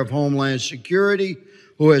Secretary of Homeland Security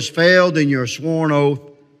who has failed in your sworn oath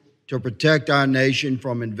to protect our nation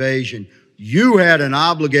from invasion. You had an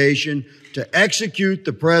obligation to execute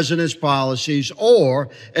the president's policies or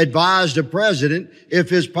advise the president if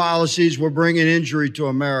his policies were bringing injury to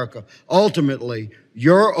America. Ultimately,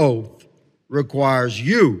 your oath requires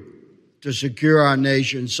you to secure our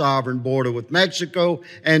nation's sovereign border with Mexico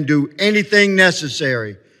and do anything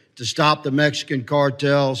necessary to stop the Mexican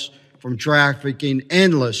cartels from trafficking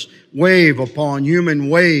endless wave upon human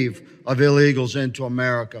wave of illegals into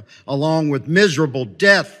America, along with miserable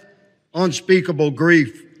death, unspeakable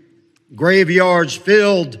grief, graveyards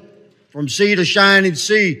filled from sea to shining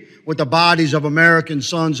sea with the bodies of American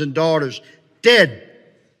sons and daughters dead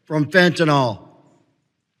from fentanyl.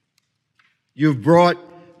 You've brought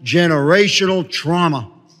generational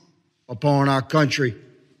trauma upon our country.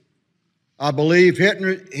 I believe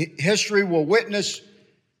history will witness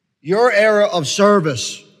your era of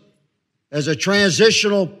service as a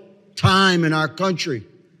transitional time in our country.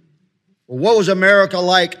 Well, what was America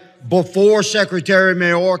like before Secretary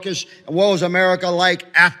Mayorkas, and what was America like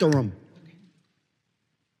after him?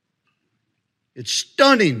 It's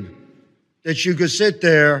stunning that you could sit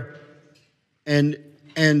there and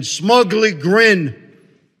smugly grin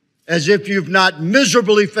as if you've not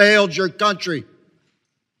miserably failed your country.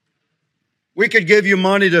 We could give you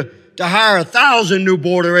money to hire 1,000 new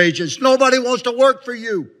border agents. Nobody wants to work for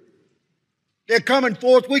you. They're coming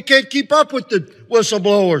forth. We can't keep up with the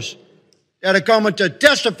whistleblowers that are coming to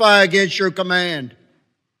testify against your command.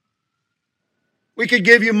 We could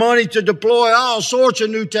give you money to deploy all sorts of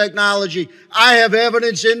new technology. I have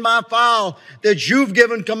evidence in my file that you've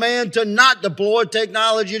given command to not deploy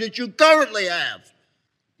technology that you currently have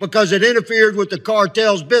because it interfered with the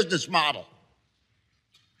cartel's business model.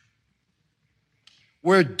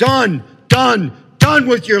 We're done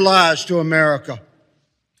with your lies to America.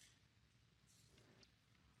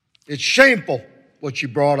 It's shameful what you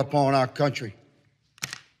brought upon our country.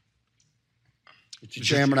 Mr.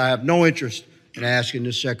 Chairman, I have no interest in asking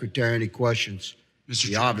this secretary any questions.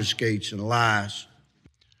 He obfuscates and lies.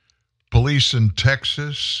 Police in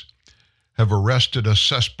Texas have arrested a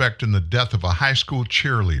suspect in the death of a high school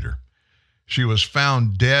cheerleader. She was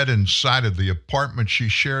found dead inside of the apartment she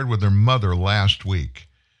shared with her mother last week.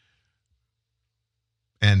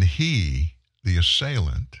 And he, the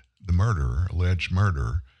assailant, the murderer, alleged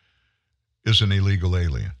murderer, is an illegal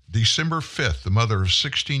alien. December 5th, the mother of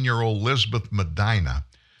 16-year-old Elizabeth Medina,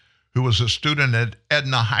 who was a student at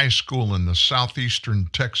Edna High School in the southeastern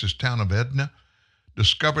Texas town of Edna,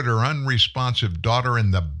 discovered her unresponsive daughter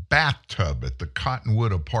in the bathtub at the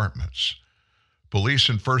Cottonwood Apartments. Police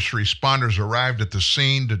and first responders arrived at the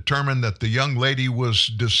scene, determined that the young lady was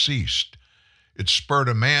deceased. It spurred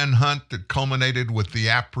a manhunt that culminated with the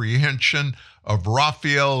apprehension of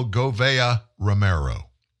Rafael Govea Romero.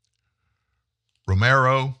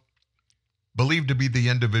 Romero, believed to be the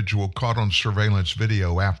individual caught on surveillance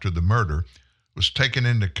video after the murder, was taken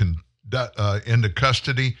into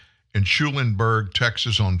custody in Schulenburg,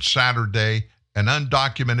 Texas on Saturday, an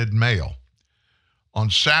undocumented male. On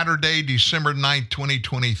Saturday, December 9,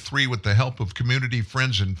 2023, with the help of community,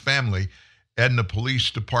 friends, and family, Edna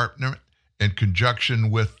Police Department, in conjunction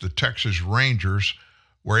with the Texas Rangers,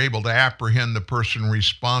 were able to apprehend the person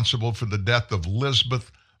responsible for the death of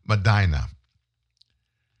Elizabeth Medina.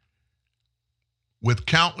 With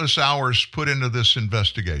countless hours put into this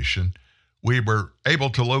investigation, we were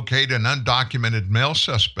able to locate an undocumented male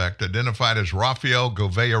suspect identified as Rafael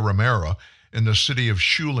Govea Romero in the city of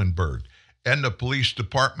Schulenburg. And the police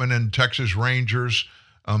department and Texas Rangers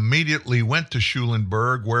immediately went to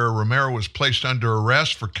Schulenburg, where Romero was placed under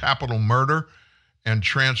arrest for capital murder and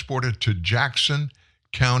transported to Jackson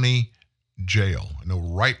County Jail. I know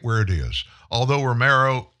right where it is. Although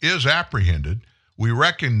Romero is apprehended, we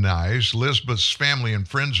recognize Elizabeth's family and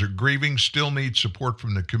friends are grieving, still need support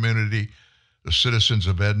from the community. The citizens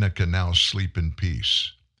of Edna can now sleep in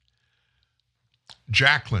peace.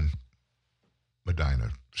 Jacqueline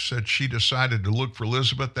Medina said she decided to look for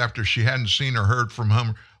Elizabeth after she hadn't seen or heard from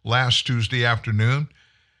him last Tuesday afternoon,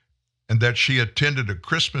 and that she attended a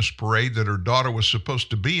Christmas parade that her daughter was supposed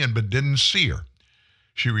to be in but didn't see her.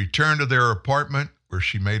 She returned to their apartment where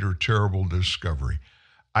she made her terrible discovery.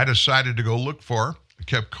 I decided to go look for her. I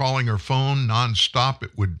kept calling her phone nonstop.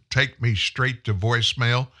 It would take me straight to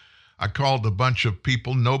voicemail. I called a bunch of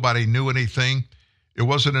people. Nobody knew anything. It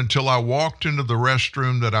wasn't until I walked into the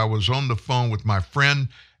restroom that I was on the phone with my friend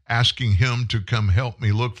asking him to come help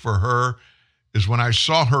me look for her, is when I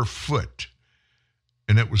saw her foot,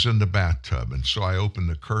 and it was in the bathtub. And so I opened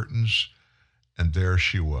the curtains, and there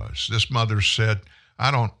she was. This mother said, I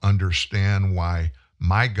don't understand why,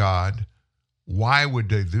 my God, why would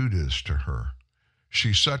they do this to her?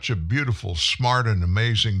 She's such a beautiful, smart, and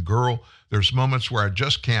amazing girl. There's moments where I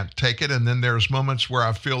just can't take it, and then there's moments where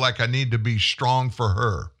I feel like I need to be strong for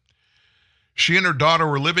her. She and her daughter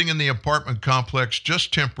were living in the apartment complex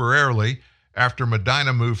just temporarily after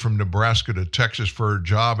Medina moved from Nebraska to Texas for her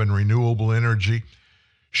job in renewable energy.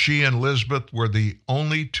 She and Elizabeth were the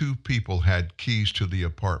only two people who had keys to the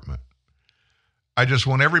apartment. I just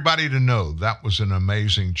want everybody to know that was an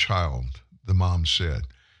amazing child, the mom said.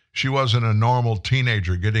 She wasn't a normal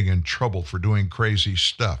teenager getting in trouble for doing crazy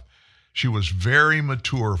stuff. She was very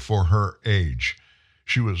mature for her age.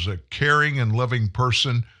 She was a caring and loving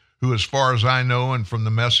person who, as far as I know, and from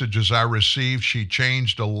the messages I received, she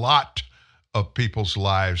changed a lot of people's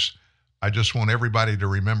lives. I just want everybody to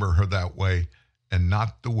remember her that way and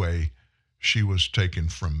not the way she was taken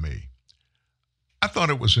from me. I thought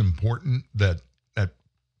it was important that that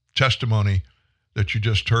testimony that you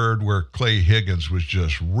just heard where Clay Higgins was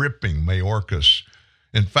just ripping Mayorkas.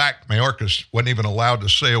 In fact, Mayorkas wasn't even allowed to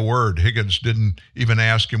say a word. Higgins didn't even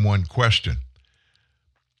ask him one question.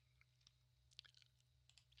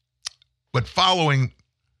 But following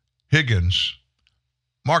Higgins,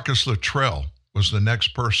 Marcus Latrelle was the next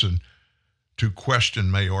person to question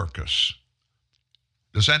Mayorkas.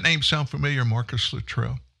 Does that name sound familiar, Marcus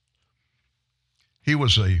Latrelle? He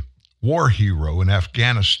was a war hero in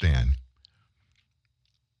Afghanistan,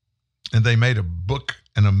 and they made a book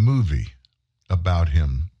and a movie about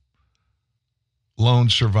him. Lone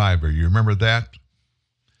Survivor, you remember that?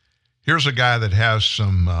 Here's a guy that has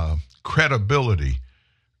some credibility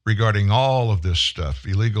regarding all of this stuff,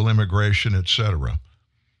 illegal immigration, etc.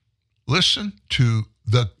 Listen to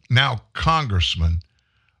the now Congressman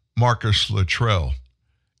Marcus Latrelle,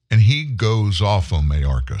 and he goes off on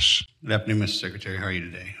Mayorkas. Good afternoon, Mr. Secretary. How are you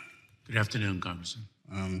today? Good afternoon, Congressman.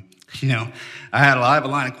 I have a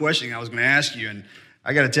line of questioning I was going to ask you, and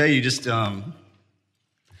I got to tell you, just, to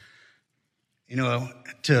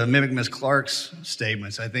mimic Ms. Clark's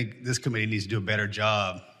statements, I think this committee needs to do a better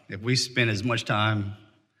job. If we spend as much time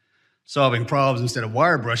solving problems instead of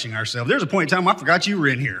wire brushing ourselves, there's a point in time I forgot you were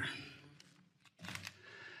in here.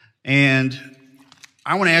 And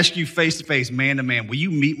I want to ask you face-to-face, man-to-man, will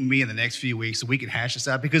you meet with me in the next few weeks so we can hash this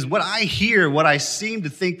out? Because what I seem to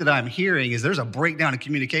think that I'm hearing is there's a breakdown in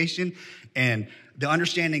communication and the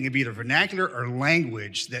understanding of either vernacular or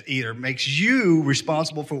language that either makes you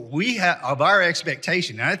responsible for what we have of our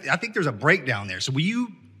expectation. And I think there's a breakdown there. So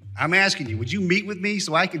I'm asking you, would you meet with me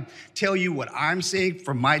so I can tell you what I'm seeing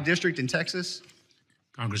from my district in Texas?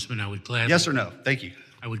 Congressman, I would gladly. Yes or no? Thank you.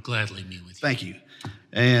 I would gladly meet with you. Thank you.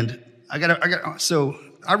 And so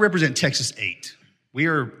I represent Texas 8. We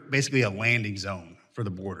are basically a landing zone for the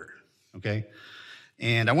border, okay?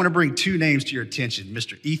 And I want to bring two names to your attention,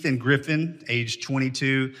 Mr. Ethan Griffin, age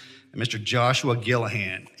 22, and Mr. Joshua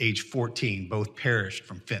Gillahan, age 14, both perished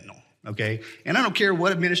from fentanyl, okay? And I don't care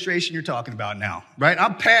what administration you're talking about now, right?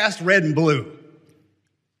 I'm past red and blue,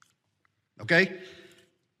 okay?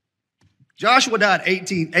 Joshua died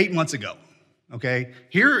 8 months ago, okay?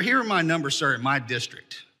 Here are my numbers, sir, in my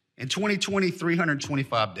district. In 2020,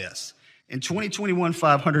 325 deaths. In 2021,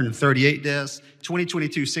 538 deaths.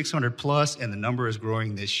 2022, 600 plus, and the number is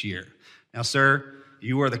growing this year. Now, sir,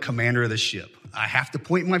 you are the commander of the ship. I have to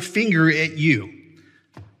point my finger at you.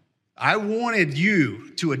 I wanted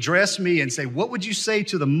you to address me and say, what would you say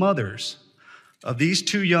to the mothers of these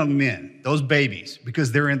two young men, those babies,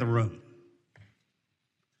 because they're in the room?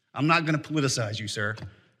 I'm not going to politicize you, sir,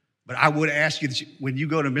 but I would ask you that when you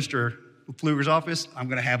go to Mr. Pfluger's office, I'm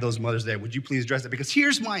going to have those mothers there. Would you please address that? Because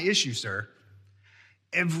here's my issue, sir.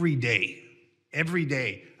 Every day,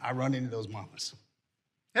 I run into those mamas.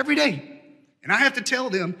 Every day. And I have to tell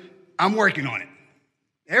them, I'm working on it.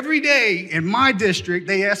 Every day in my district,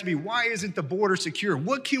 they ask me, why isn't the border secure?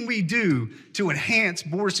 What can we do to enhance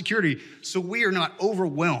border security so we are not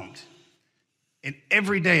overwhelmed? And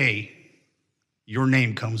every day, your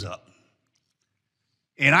name comes up.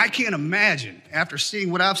 And I can't imagine, after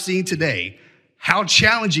seeing what I've seen today, how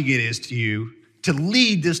challenging it is to you to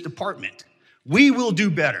lead this department. We will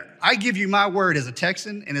do better. I give you my word as a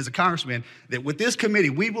Texan and as a congressman that with this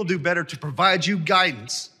committee, we will do better to provide you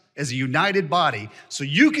guidance as a united body so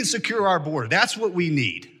you can secure our border. That's what we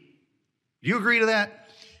need. Do you agree to that?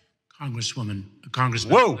 Congressman.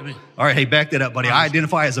 Whoa. All right, hey, back that up, buddy. I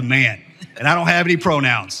identify as a man, and I don't have any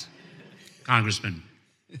pronouns. Congressman.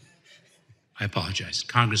 I apologize.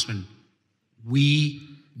 Congressman, we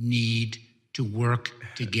need to work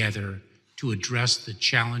together to address the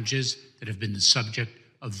challenges that have been the subject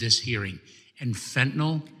of this hearing. And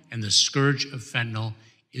fentanyl and the scourge of fentanyl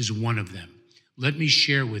is one of them. Let me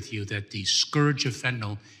share with you that the scourge of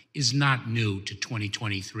fentanyl is not new to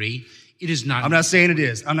 2023. It is not. I'm not saying it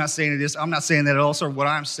is. I'm not saying that at all, sir. What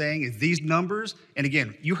I'm saying is these numbers, and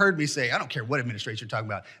again, you heard me say, I don't care what administration you're talking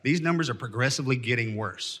about, these numbers are progressively getting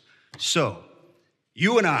worse. So,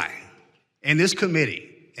 you and I, and this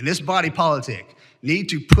committee, and this body politic, need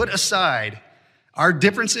to put aside our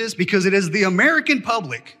differences because it is the American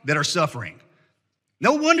public that are suffering.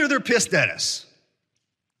 No wonder they're pissed at us.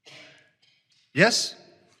 Yes?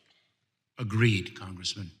 Agreed,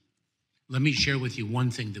 Congressman. Let me share with you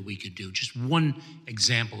one thing that we could do, just one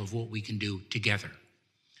example of what we can do together.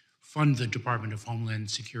 Fund the Department of Homeland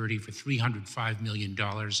Security for $305 million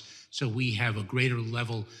so we have a greater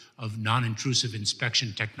level of non-intrusive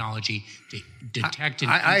inspection technology to detect and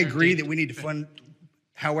I agree that we need to fund.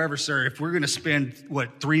 However, sir, if we're going to spend,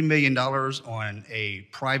 $3 million on a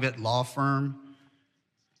private law firm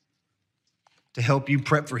to help you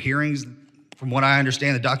prep for hearings, from what I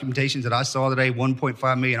understand, the documentations that I saw today,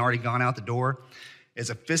 $1.5 million already gone out the door.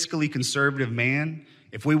 As a fiscally conservative man,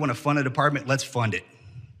 if we want to fund a department, let's fund it.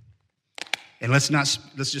 And let's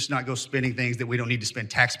just not go spending things that we don't need to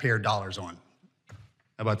spend taxpayer dollars on.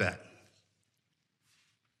 How about that?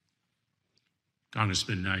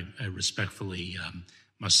 Congressman, I respectfully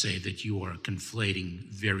must say that you are conflating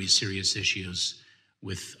very serious issues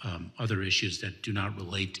with other issues that do not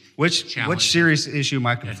relate. Which serious issue am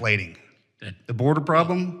I conflating? The border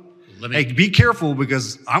problem? Hey, be careful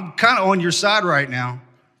because I'm kind of on your side right now,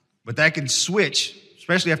 but that can switch,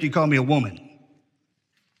 especially after you call me a woman.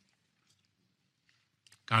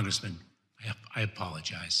 Congressman, I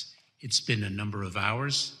apologize. It's been a number of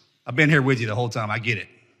hours. I've been here with you the whole time. I get it.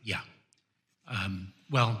 Yeah.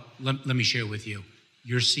 Well, let me share with you.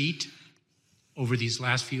 Your seat over these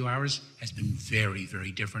last few hours has been very,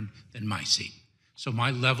 very different than my seat. So my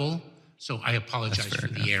level, I apologize for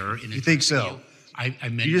the error. You think so? I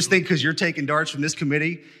meant you just think because you're taking darts from this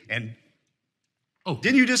committee and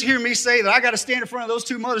didn't you just hear me say that I got to stand in front of those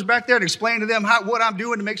two mothers back there and explain to them what I'm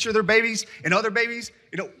doing to make sure their babies and other babies,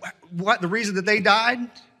 the reason that they died?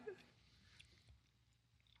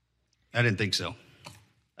 I didn't think so.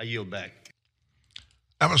 I yield back.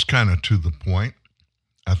 That was kind of to the point.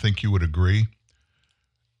 I think you would agree.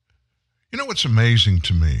 You know what's amazing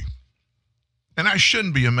to me? And I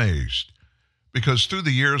shouldn't be amazed, because through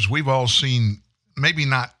the years we've all seen maybe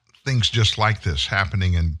not things just like this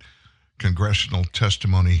happening in congressional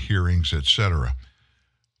testimony hearings, etc.,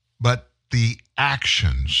 but the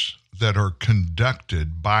actions that are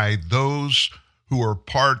conducted by those who are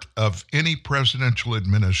part of any presidential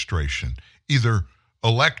administration, either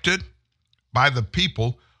elected by the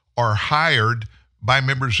people or hired by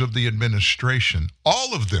members of the administration.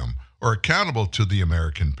 All of them are accountable to the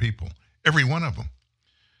American people, every one of them.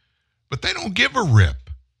 But they don't give a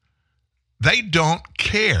rip. They don't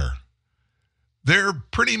care. They're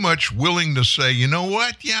pretty much willing to say, you know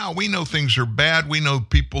what? Yeah, we know things are bad. We know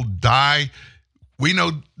people die. We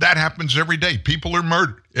know that happens every day. People are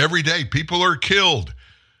murdered every day. People are killed.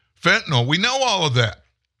 Fentanyl, we know all of that.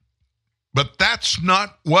 But that's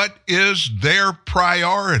not what is their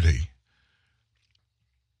priority.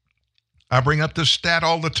 I bring up this stat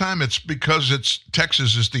all the time. It's because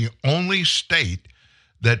Texas is the only state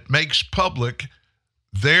that makes public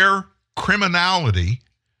their criminality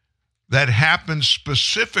that happens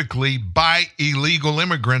specifically by illegal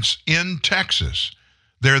immigrants in Texas.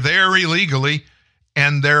 They're there illegally,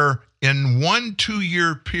 and they're in 1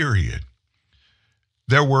 2-year period.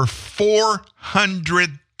 There were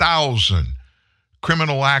 400,000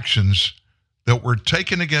 criminal actions that were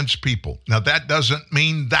taken against people. Now, that doesn't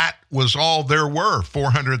mean that was all there were,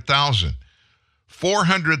 400,000.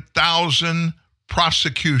 400,000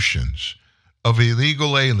 prosecutions of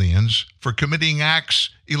illegal aliens for committing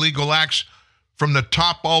illegal acts from the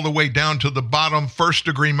top all the way down to the bottom,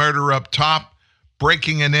 first-degree murder up top,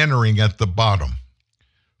 breaking and entering at the bottom.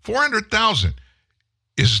 400,000.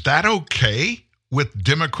 Is that okay with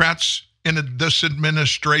Democrats in this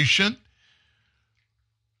administration?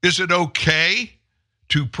 Is it okay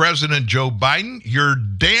to President Joe Biden? You're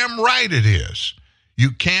damn right it is.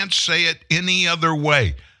 You can't say it any other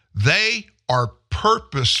way. They are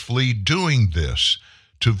purposefully doing this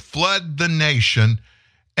to flood the nation,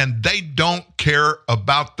 and they don't care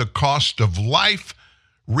about the cost of life,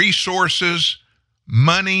 resources,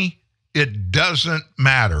 money. It doesn't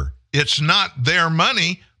matter. It's not their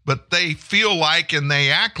money, but they feel like, and they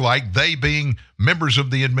act like, they being members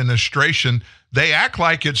of the administration, they act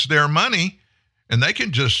like it's their money, and they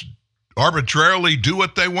can just arbitrarily do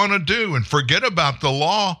what they want to do and forget about the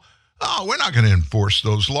law. Oh, we're not going to enforce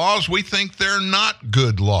those laws. We think they're not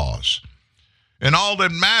good laws. And all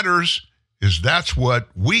that matters is that's what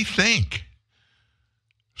we think.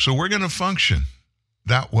 So we're going to function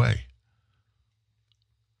that way.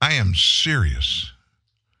 I am serious.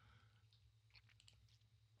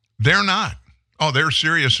 They're not. Oh, they're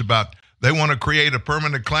serious about, they want to create a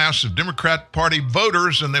permanent class of Democrat Party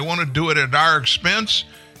voters, and they want to do it at our expense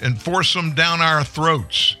and force them down our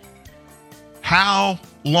throats. How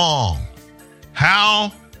long?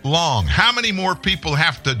 How long? How many more people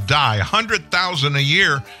have to die? 100,000 a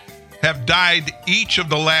year have died each of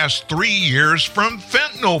the last 3 years from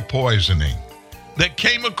fentanyl poisoning that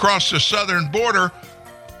came across the southern border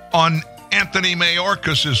on Anthony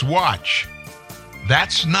Mayorkas' watch.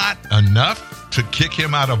 That's not enough to kick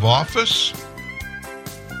him out of office?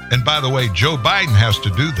 And by the way, Joe Biden has to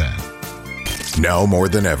do that. Now more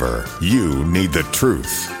than ever, you need the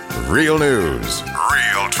truth. Real news.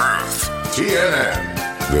 Real truth. TNN.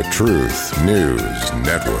 The Truth News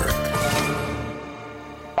Network.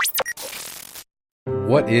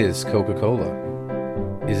 What is Coca-Cola?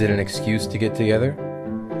 Is it an excuse to get together?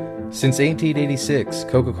 Since 1886,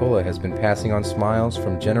 Coca-Cola has been passing on smiles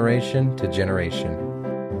from generation to generation.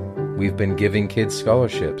 We've been giving kids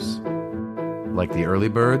scholarships, like the early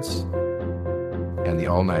birds and the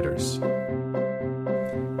all-nighters.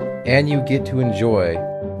 And you get to enjoy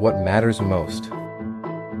what matters most.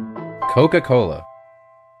 Coca-Cola.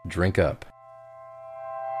 Drink up.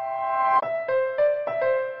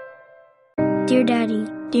 Dear Daddy,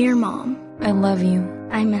 dear Mom, I love you.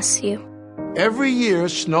 I miss you. Every year,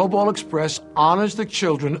 Snowball Express honors the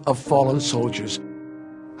children of fallen soldiers.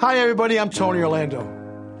 Hi, everybody. I'm Tony Orlando.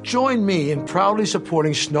 Join me in proudly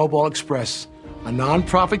supporting Snowball Express, a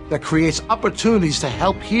nonprofit that creates opportunities to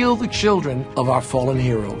help heal the children of our fallen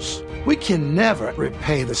heroes. We can never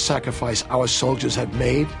repay the sacrifice our soldiers have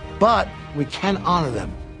made, but we can honor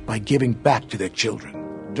them by giving back to their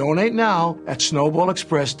children. Donate now at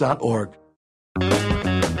snowballexpress.org.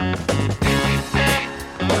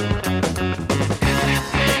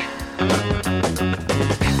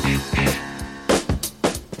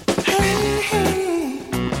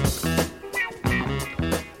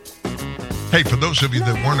 Hey, for those of you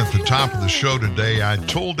that weren't at the top of the show today, I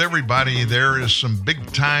told everybody there is some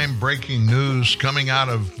big-time breaking news coming out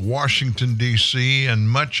of Washington, D.C., and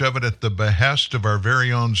much of it at the behest of our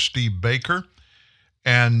very own Steve Baker.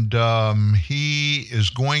 And he is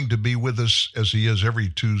going to be with us, as he is every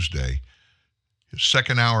Tuesday, his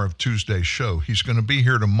second hour of Tuesday's show. He's going to be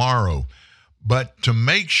here tomorrow. But to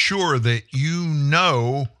make sure that you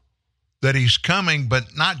know that he's coming,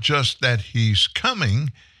 but not just that he's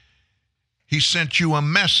coming, he sent you a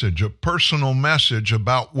message, a personal message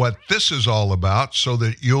about what this is all about so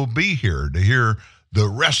that you'll be here to hear the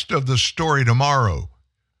rest of the story tomorrow.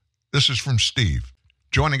 This is from Steve.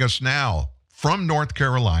 Joining us now from North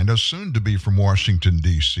Carolina, soon to be from Washington,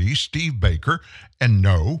 D.C., Steve Baker. And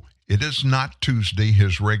no, it is not Tuesday,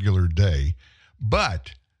 his regular day,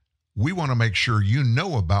 but we want to make sure you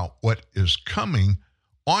know about what is coming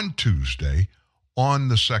on Tuesday on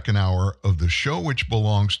the second hour of the show, which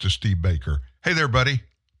belongs to Steve Baker. Hey there, buddy.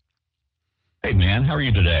 Hey, man. How are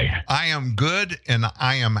you today? I am good, and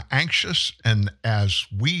I am anxious. And as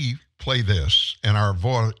we play this and our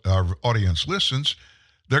audience listens,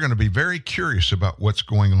 they're going to be very curious about what's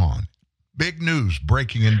going on. Big news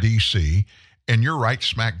breaking in D.C., and you're right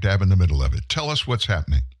smack dab in the middle of it. Tell us what's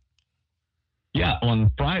happening. Yeah,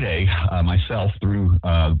 on Friday, myself through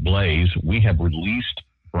Blaze, we have released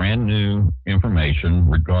brand new information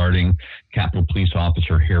regarding Capitol Police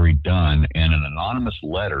Officer Harry Dunn and an anonymous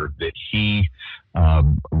letter that he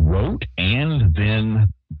wrote and then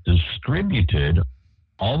distributed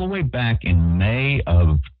all the way back in May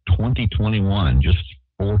of 2021, just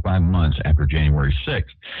 4 or 5 months after January 6th.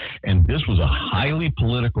 And this was a highly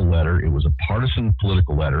political letter. It was a partisan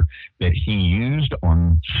political letter that he used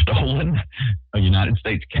on stolen United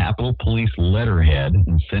States Capitol Police letterhead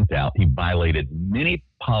and sent out. He violated many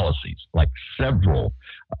policies, like several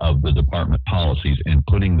of the department policies, in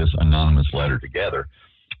putting this anonymous letter together.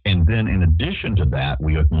 And then in addition to that,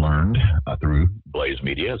 we have learned through Blaze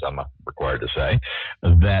Media, as I'm required to say,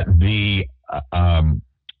 that the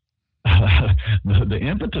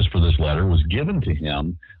impetus for this letter was given to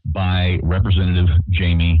him by Representative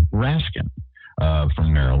Jamie Raskin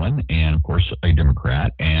from Maryland, and of course a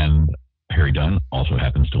Democrat, and Harry Dunn also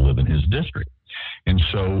happens to live in his district. And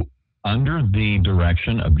so under the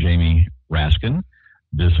direction of Jamie Raskin,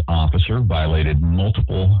 this officer violated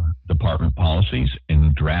multiple department policies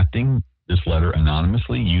in drafting this letter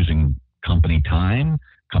anonymously using company time,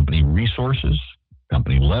 company resources,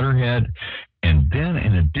 company letterhead. And then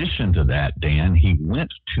in addition to that, Dan, he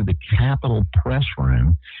went to the Capitol press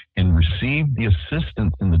room and received the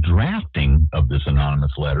assistance in the drafting of this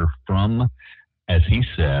anonymous letter from, as he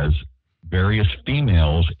says, various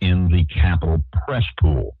females in the Capitol press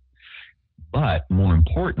pool. But more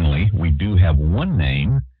importantly, we do have one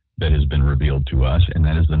name that has been revealed to us, and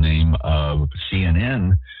that is the name of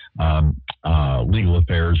CNN legal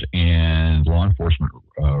affairs and law enforcement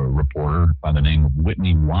reporter by the name of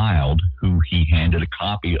Whitney Wild, who he handed a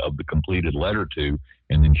copy of the completed letter to,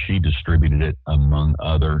 and then she distributed it among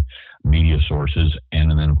other media sources.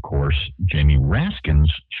 And then, of course, Jamie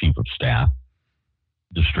Raskin's chief of staff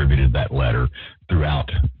distributed that letter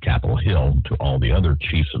throughout Capitol Hill to all the other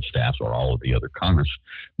chiefs of staff or all of the other Congress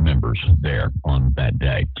members there on that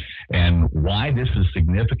day. And why this is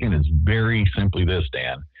significant is very simply this,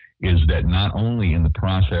 Dan, is that not only in the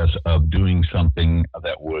process of doing something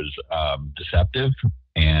that was deceptive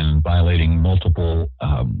and violating multiple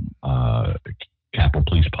Capitol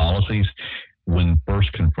Police policies, when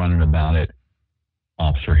first confronted about it,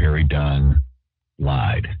 Officer Harry Dunn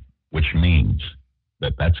lied, which means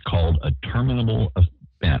that that's called a terminable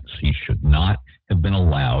offense. He should not have been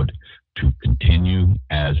allowed to continue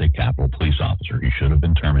as a Capitol Police officer. He should have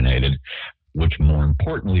been terminated, which more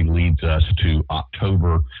importantly leads us to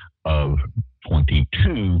October of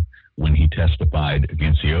 22, when he testified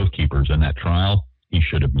against the Oath Keepers in that trial. He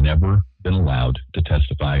should have never been allowed to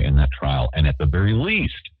testify in that trial. And at the very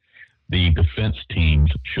least, the defense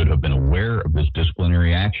teams should have been aware of this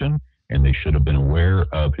disciplinary action, and they should have been aware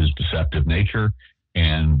of his deceptive nature.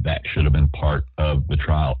 And that should have been part of the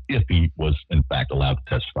trial if he was, in fact, allowed to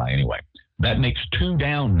testify anyway. That makes two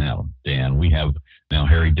down now, Dan. We have now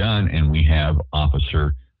Harry Dunn, and we have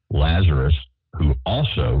Officer Lazarus, who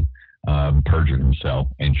also perjured himself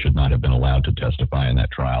and should not have been allowed to testify in that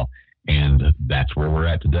trial. And that's where we're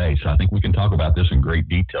at today. So I think we can talk about this in great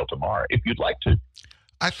detail tomorrow, if you'd like to.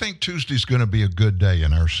 I think Tuesday's going to be a good day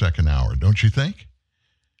in our second hour, don't you think?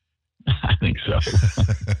 I think so.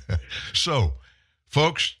 So,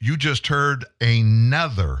 folks, you just heard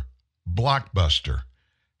another blockbuster.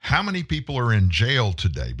 How many people are in jail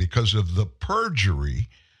today because of the perjury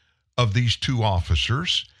of these two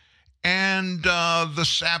officers and the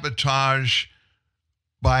sabotage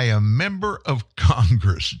by a member of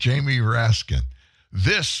Congress, Jamie Raskin.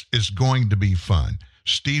 This is going to be fun.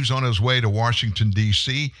 Steve's on his way to Washington,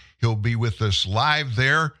 D.C. He'll be with us live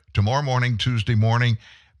there tomorrow morning, Tuesday morning.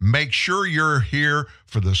 Make sure you're here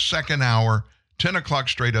for the second hour, 10 o'clock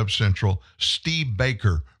straight up Central. Steve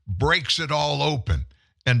Baker breaks it all open.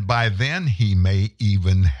 And by then, he may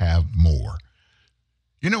even have more.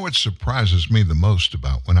 You know what surprises me the most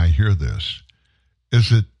about when I hear this is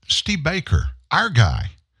that Steve Baker, our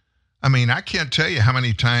guy, I mean, I can't tell you how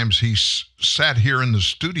many times he's sat here in the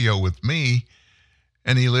studio with me,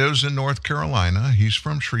 and he lives in North Carolina. He's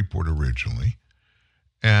from Shreveport originally.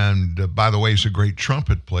 And by the way, he's a great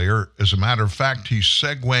trumpet player. As a matter of fact, he's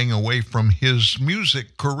segueing away from his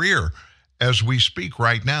music career as we speak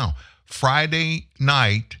right now. Friday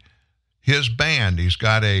night, his band, he's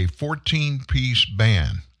got a 14-piece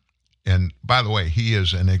band. And by the way, he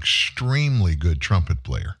is an extremely good trumpet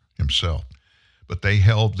player himself. But they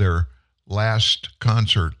held their last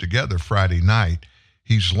concert together Friday night.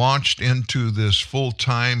 He's launched into this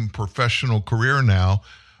full-time professional career now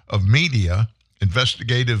of media,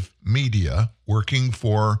 investigative media, working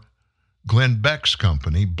for Glenn Beck's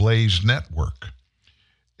company, Blaze Network.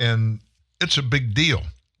 And it's a big deal.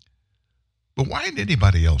 But why isn't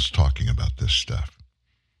anybody else talking about this stuff?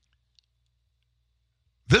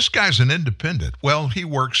 This guy's an independent. Well, he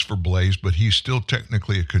works for Blaze, but he's still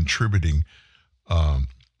technically a contributor,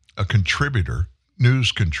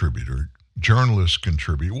 news contributor, journalist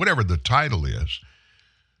contributor, whatever the title is.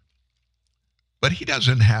 But he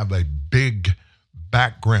doesn't have a big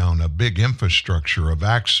background, a big infrastructure of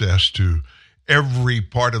access to every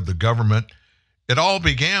part of the government. It all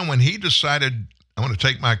began when he decided, I want to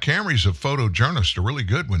take my camera. He's a photojournalist, a really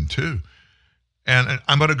good one too. And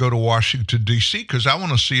I'm going to go to Washington, D.C. because I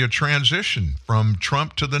want to see a transition from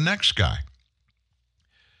Trump to the next guy.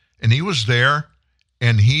 And he was there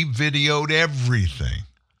and he videoed everything.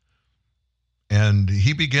 And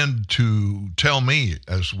he began to tell me,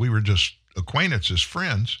 as we were just acquaintances,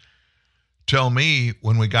 friends, tell me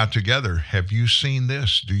when we got together, have you seen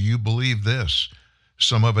this? Do you believe this?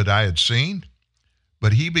 Some of it I had seen.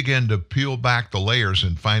 But he began to peel back the layers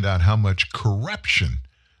and find out how much corruption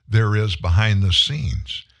there is behind the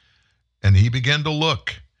scenes. And he began to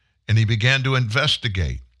look, and he began to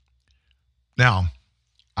investigate. Now,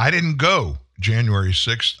 I didn't go January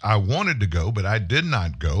 6th. I wanted to go, but I did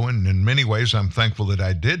not go. And in many ways, I'm thankful that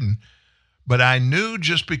I didn't. But I knew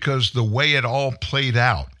just because the way it all played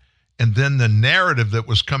out, and then the narrative that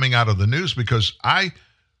was coming out of the news, because I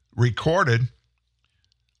recorded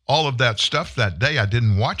all of that stuff that day. I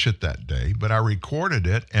didn't watch it that day, but I recorded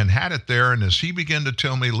it and had it there. And as he began to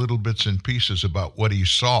tell me little bits and pieces about what he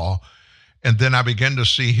saw, and then I began to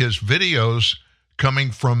see his videos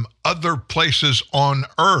coming from other places on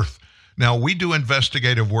earth. Now, we do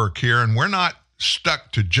investigative work here, and we're not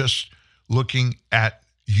stuck to just looking at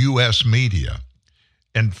U.S. media.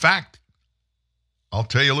 In fact, I'll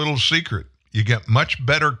tell you a little secret. You get much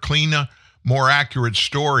better, cleaner, more accurate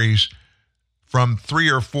stories from 3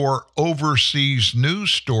 or 4 overseas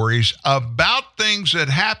news stories about things that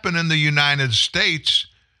happen in the United States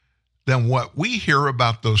than what we hear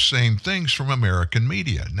about those same things from American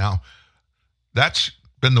media. Now, that's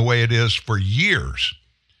been the way it is for years.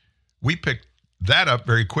 We picked that up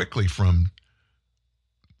very quickly from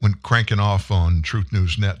when cranking off on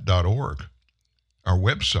truthnewsnet.org, our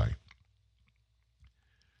website.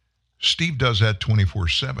 Steve does that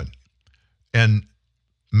 24/7. And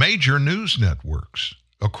major news networks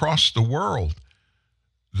across the world,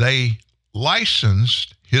 they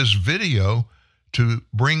licensed his video to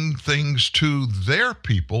bring things to their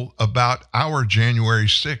people about our January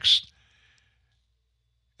 6th.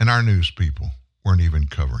 And our news people weren't even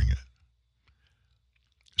covering it.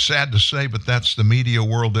 Sad to say, but that's the media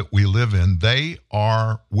world that we live in. They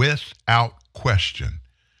are, without question,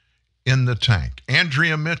 in the tank.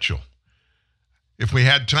 Andrea Mitchell. If we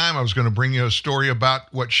had time, I was going to bring you a story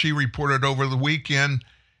about what she reported over the weekend,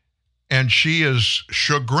 and she is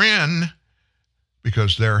chagrined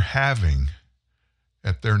because they're having,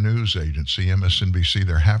 at their news agency, MSNBC,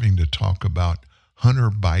 they're having to talk about Hunter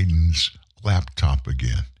Biden's laptop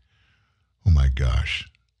again. Oh my gosh.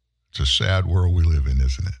 It's a sad world we live in,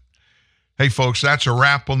 isn't it? Hey, folks, that's a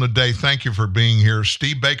wrap on the day. Thank you for being here.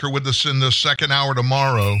 Steve Baker with us in the second hour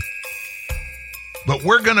tomorrow. But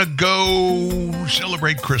we're going to go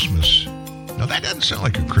celebrate Christmas. Now, that doesn't sound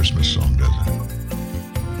like a Christmas song, does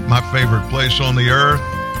it? My favorite place on the earth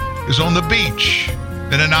is on the beach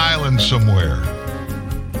in an island somewhere.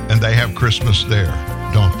 And they have Christmas there,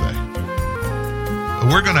 don't they?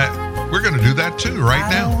 We're going to do that too right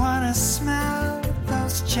now. wanna smell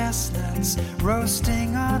those chestnuts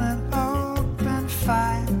roasting on an open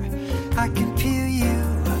fire. I can peel you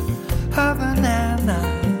a banana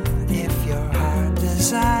if your heart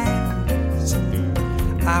desires.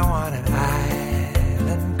 I want an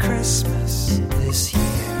island Christmas this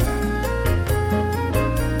year.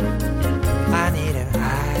 I need an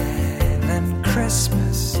island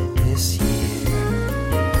Christmas this year.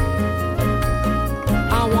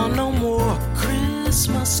 I want no more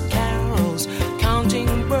Christmas carols, counting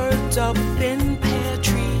birds up in pear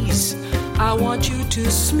trees. I want you to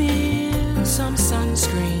smear some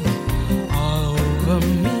sunscreen all over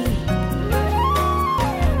me.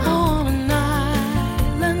 I want an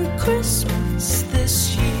island Christmas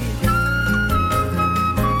this year.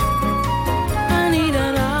 I need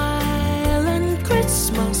an island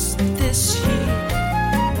Christmas this year.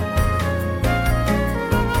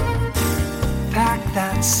 Pack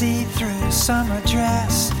that see-through summer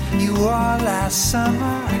dress you wore last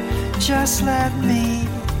summer. Just let me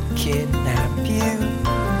kidnap you.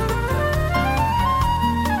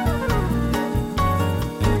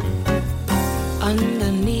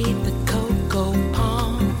 Underneath the cocoa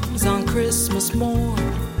palms on Christmas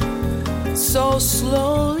morn, so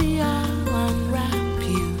slowly I'll unwrap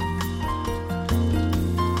you.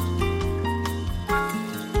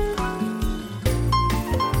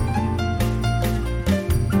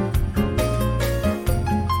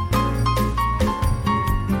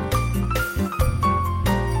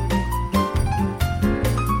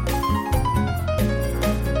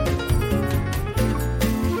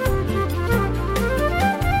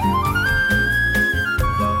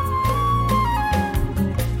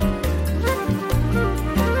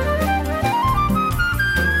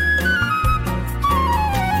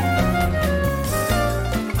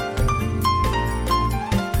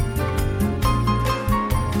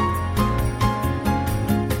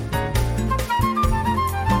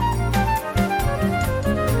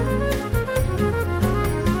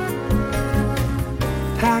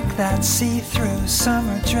 That see-through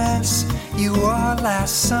summer dress you wore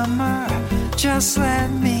last summer. Just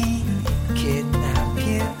let me kidnap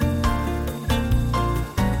you.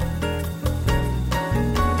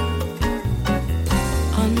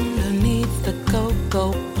 Underneath the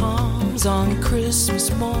cocoa palms on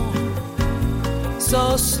Christmas morn,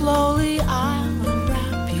 so slowly I'll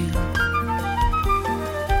unwrap you.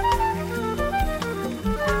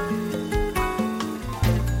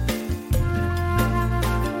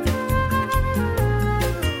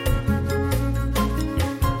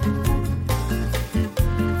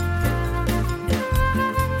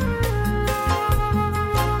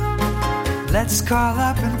 Let's call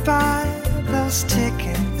up and buy those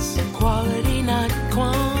tickets. Quality, not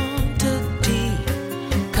quantity.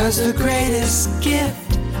 'Cause the greatest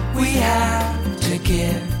gift we have to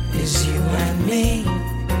give is you and me.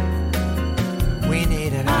 We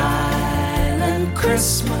need an island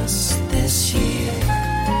Christmas this year.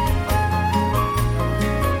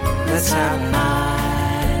 Let's have an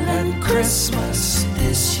island Christmas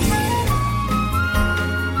this year.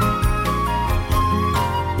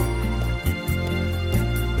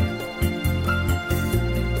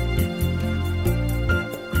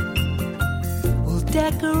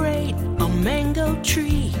 Decorate a mango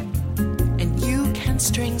tree, and you can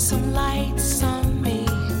string some lights on me.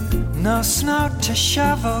 No snow to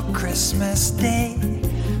shovel Christmas Day.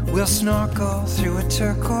 We'll snorkel through a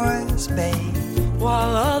turquoise bay.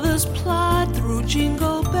 While others plod through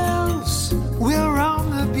jingle bells, we'll roam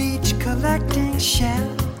the beach collecting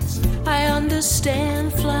shells. I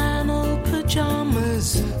understand flannel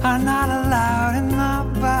pajamas are not allowed in the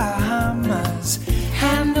Bahamas.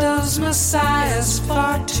 Handel's Messiah's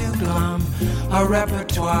far too glum, a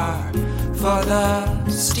repertoire for the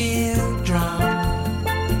steel drum.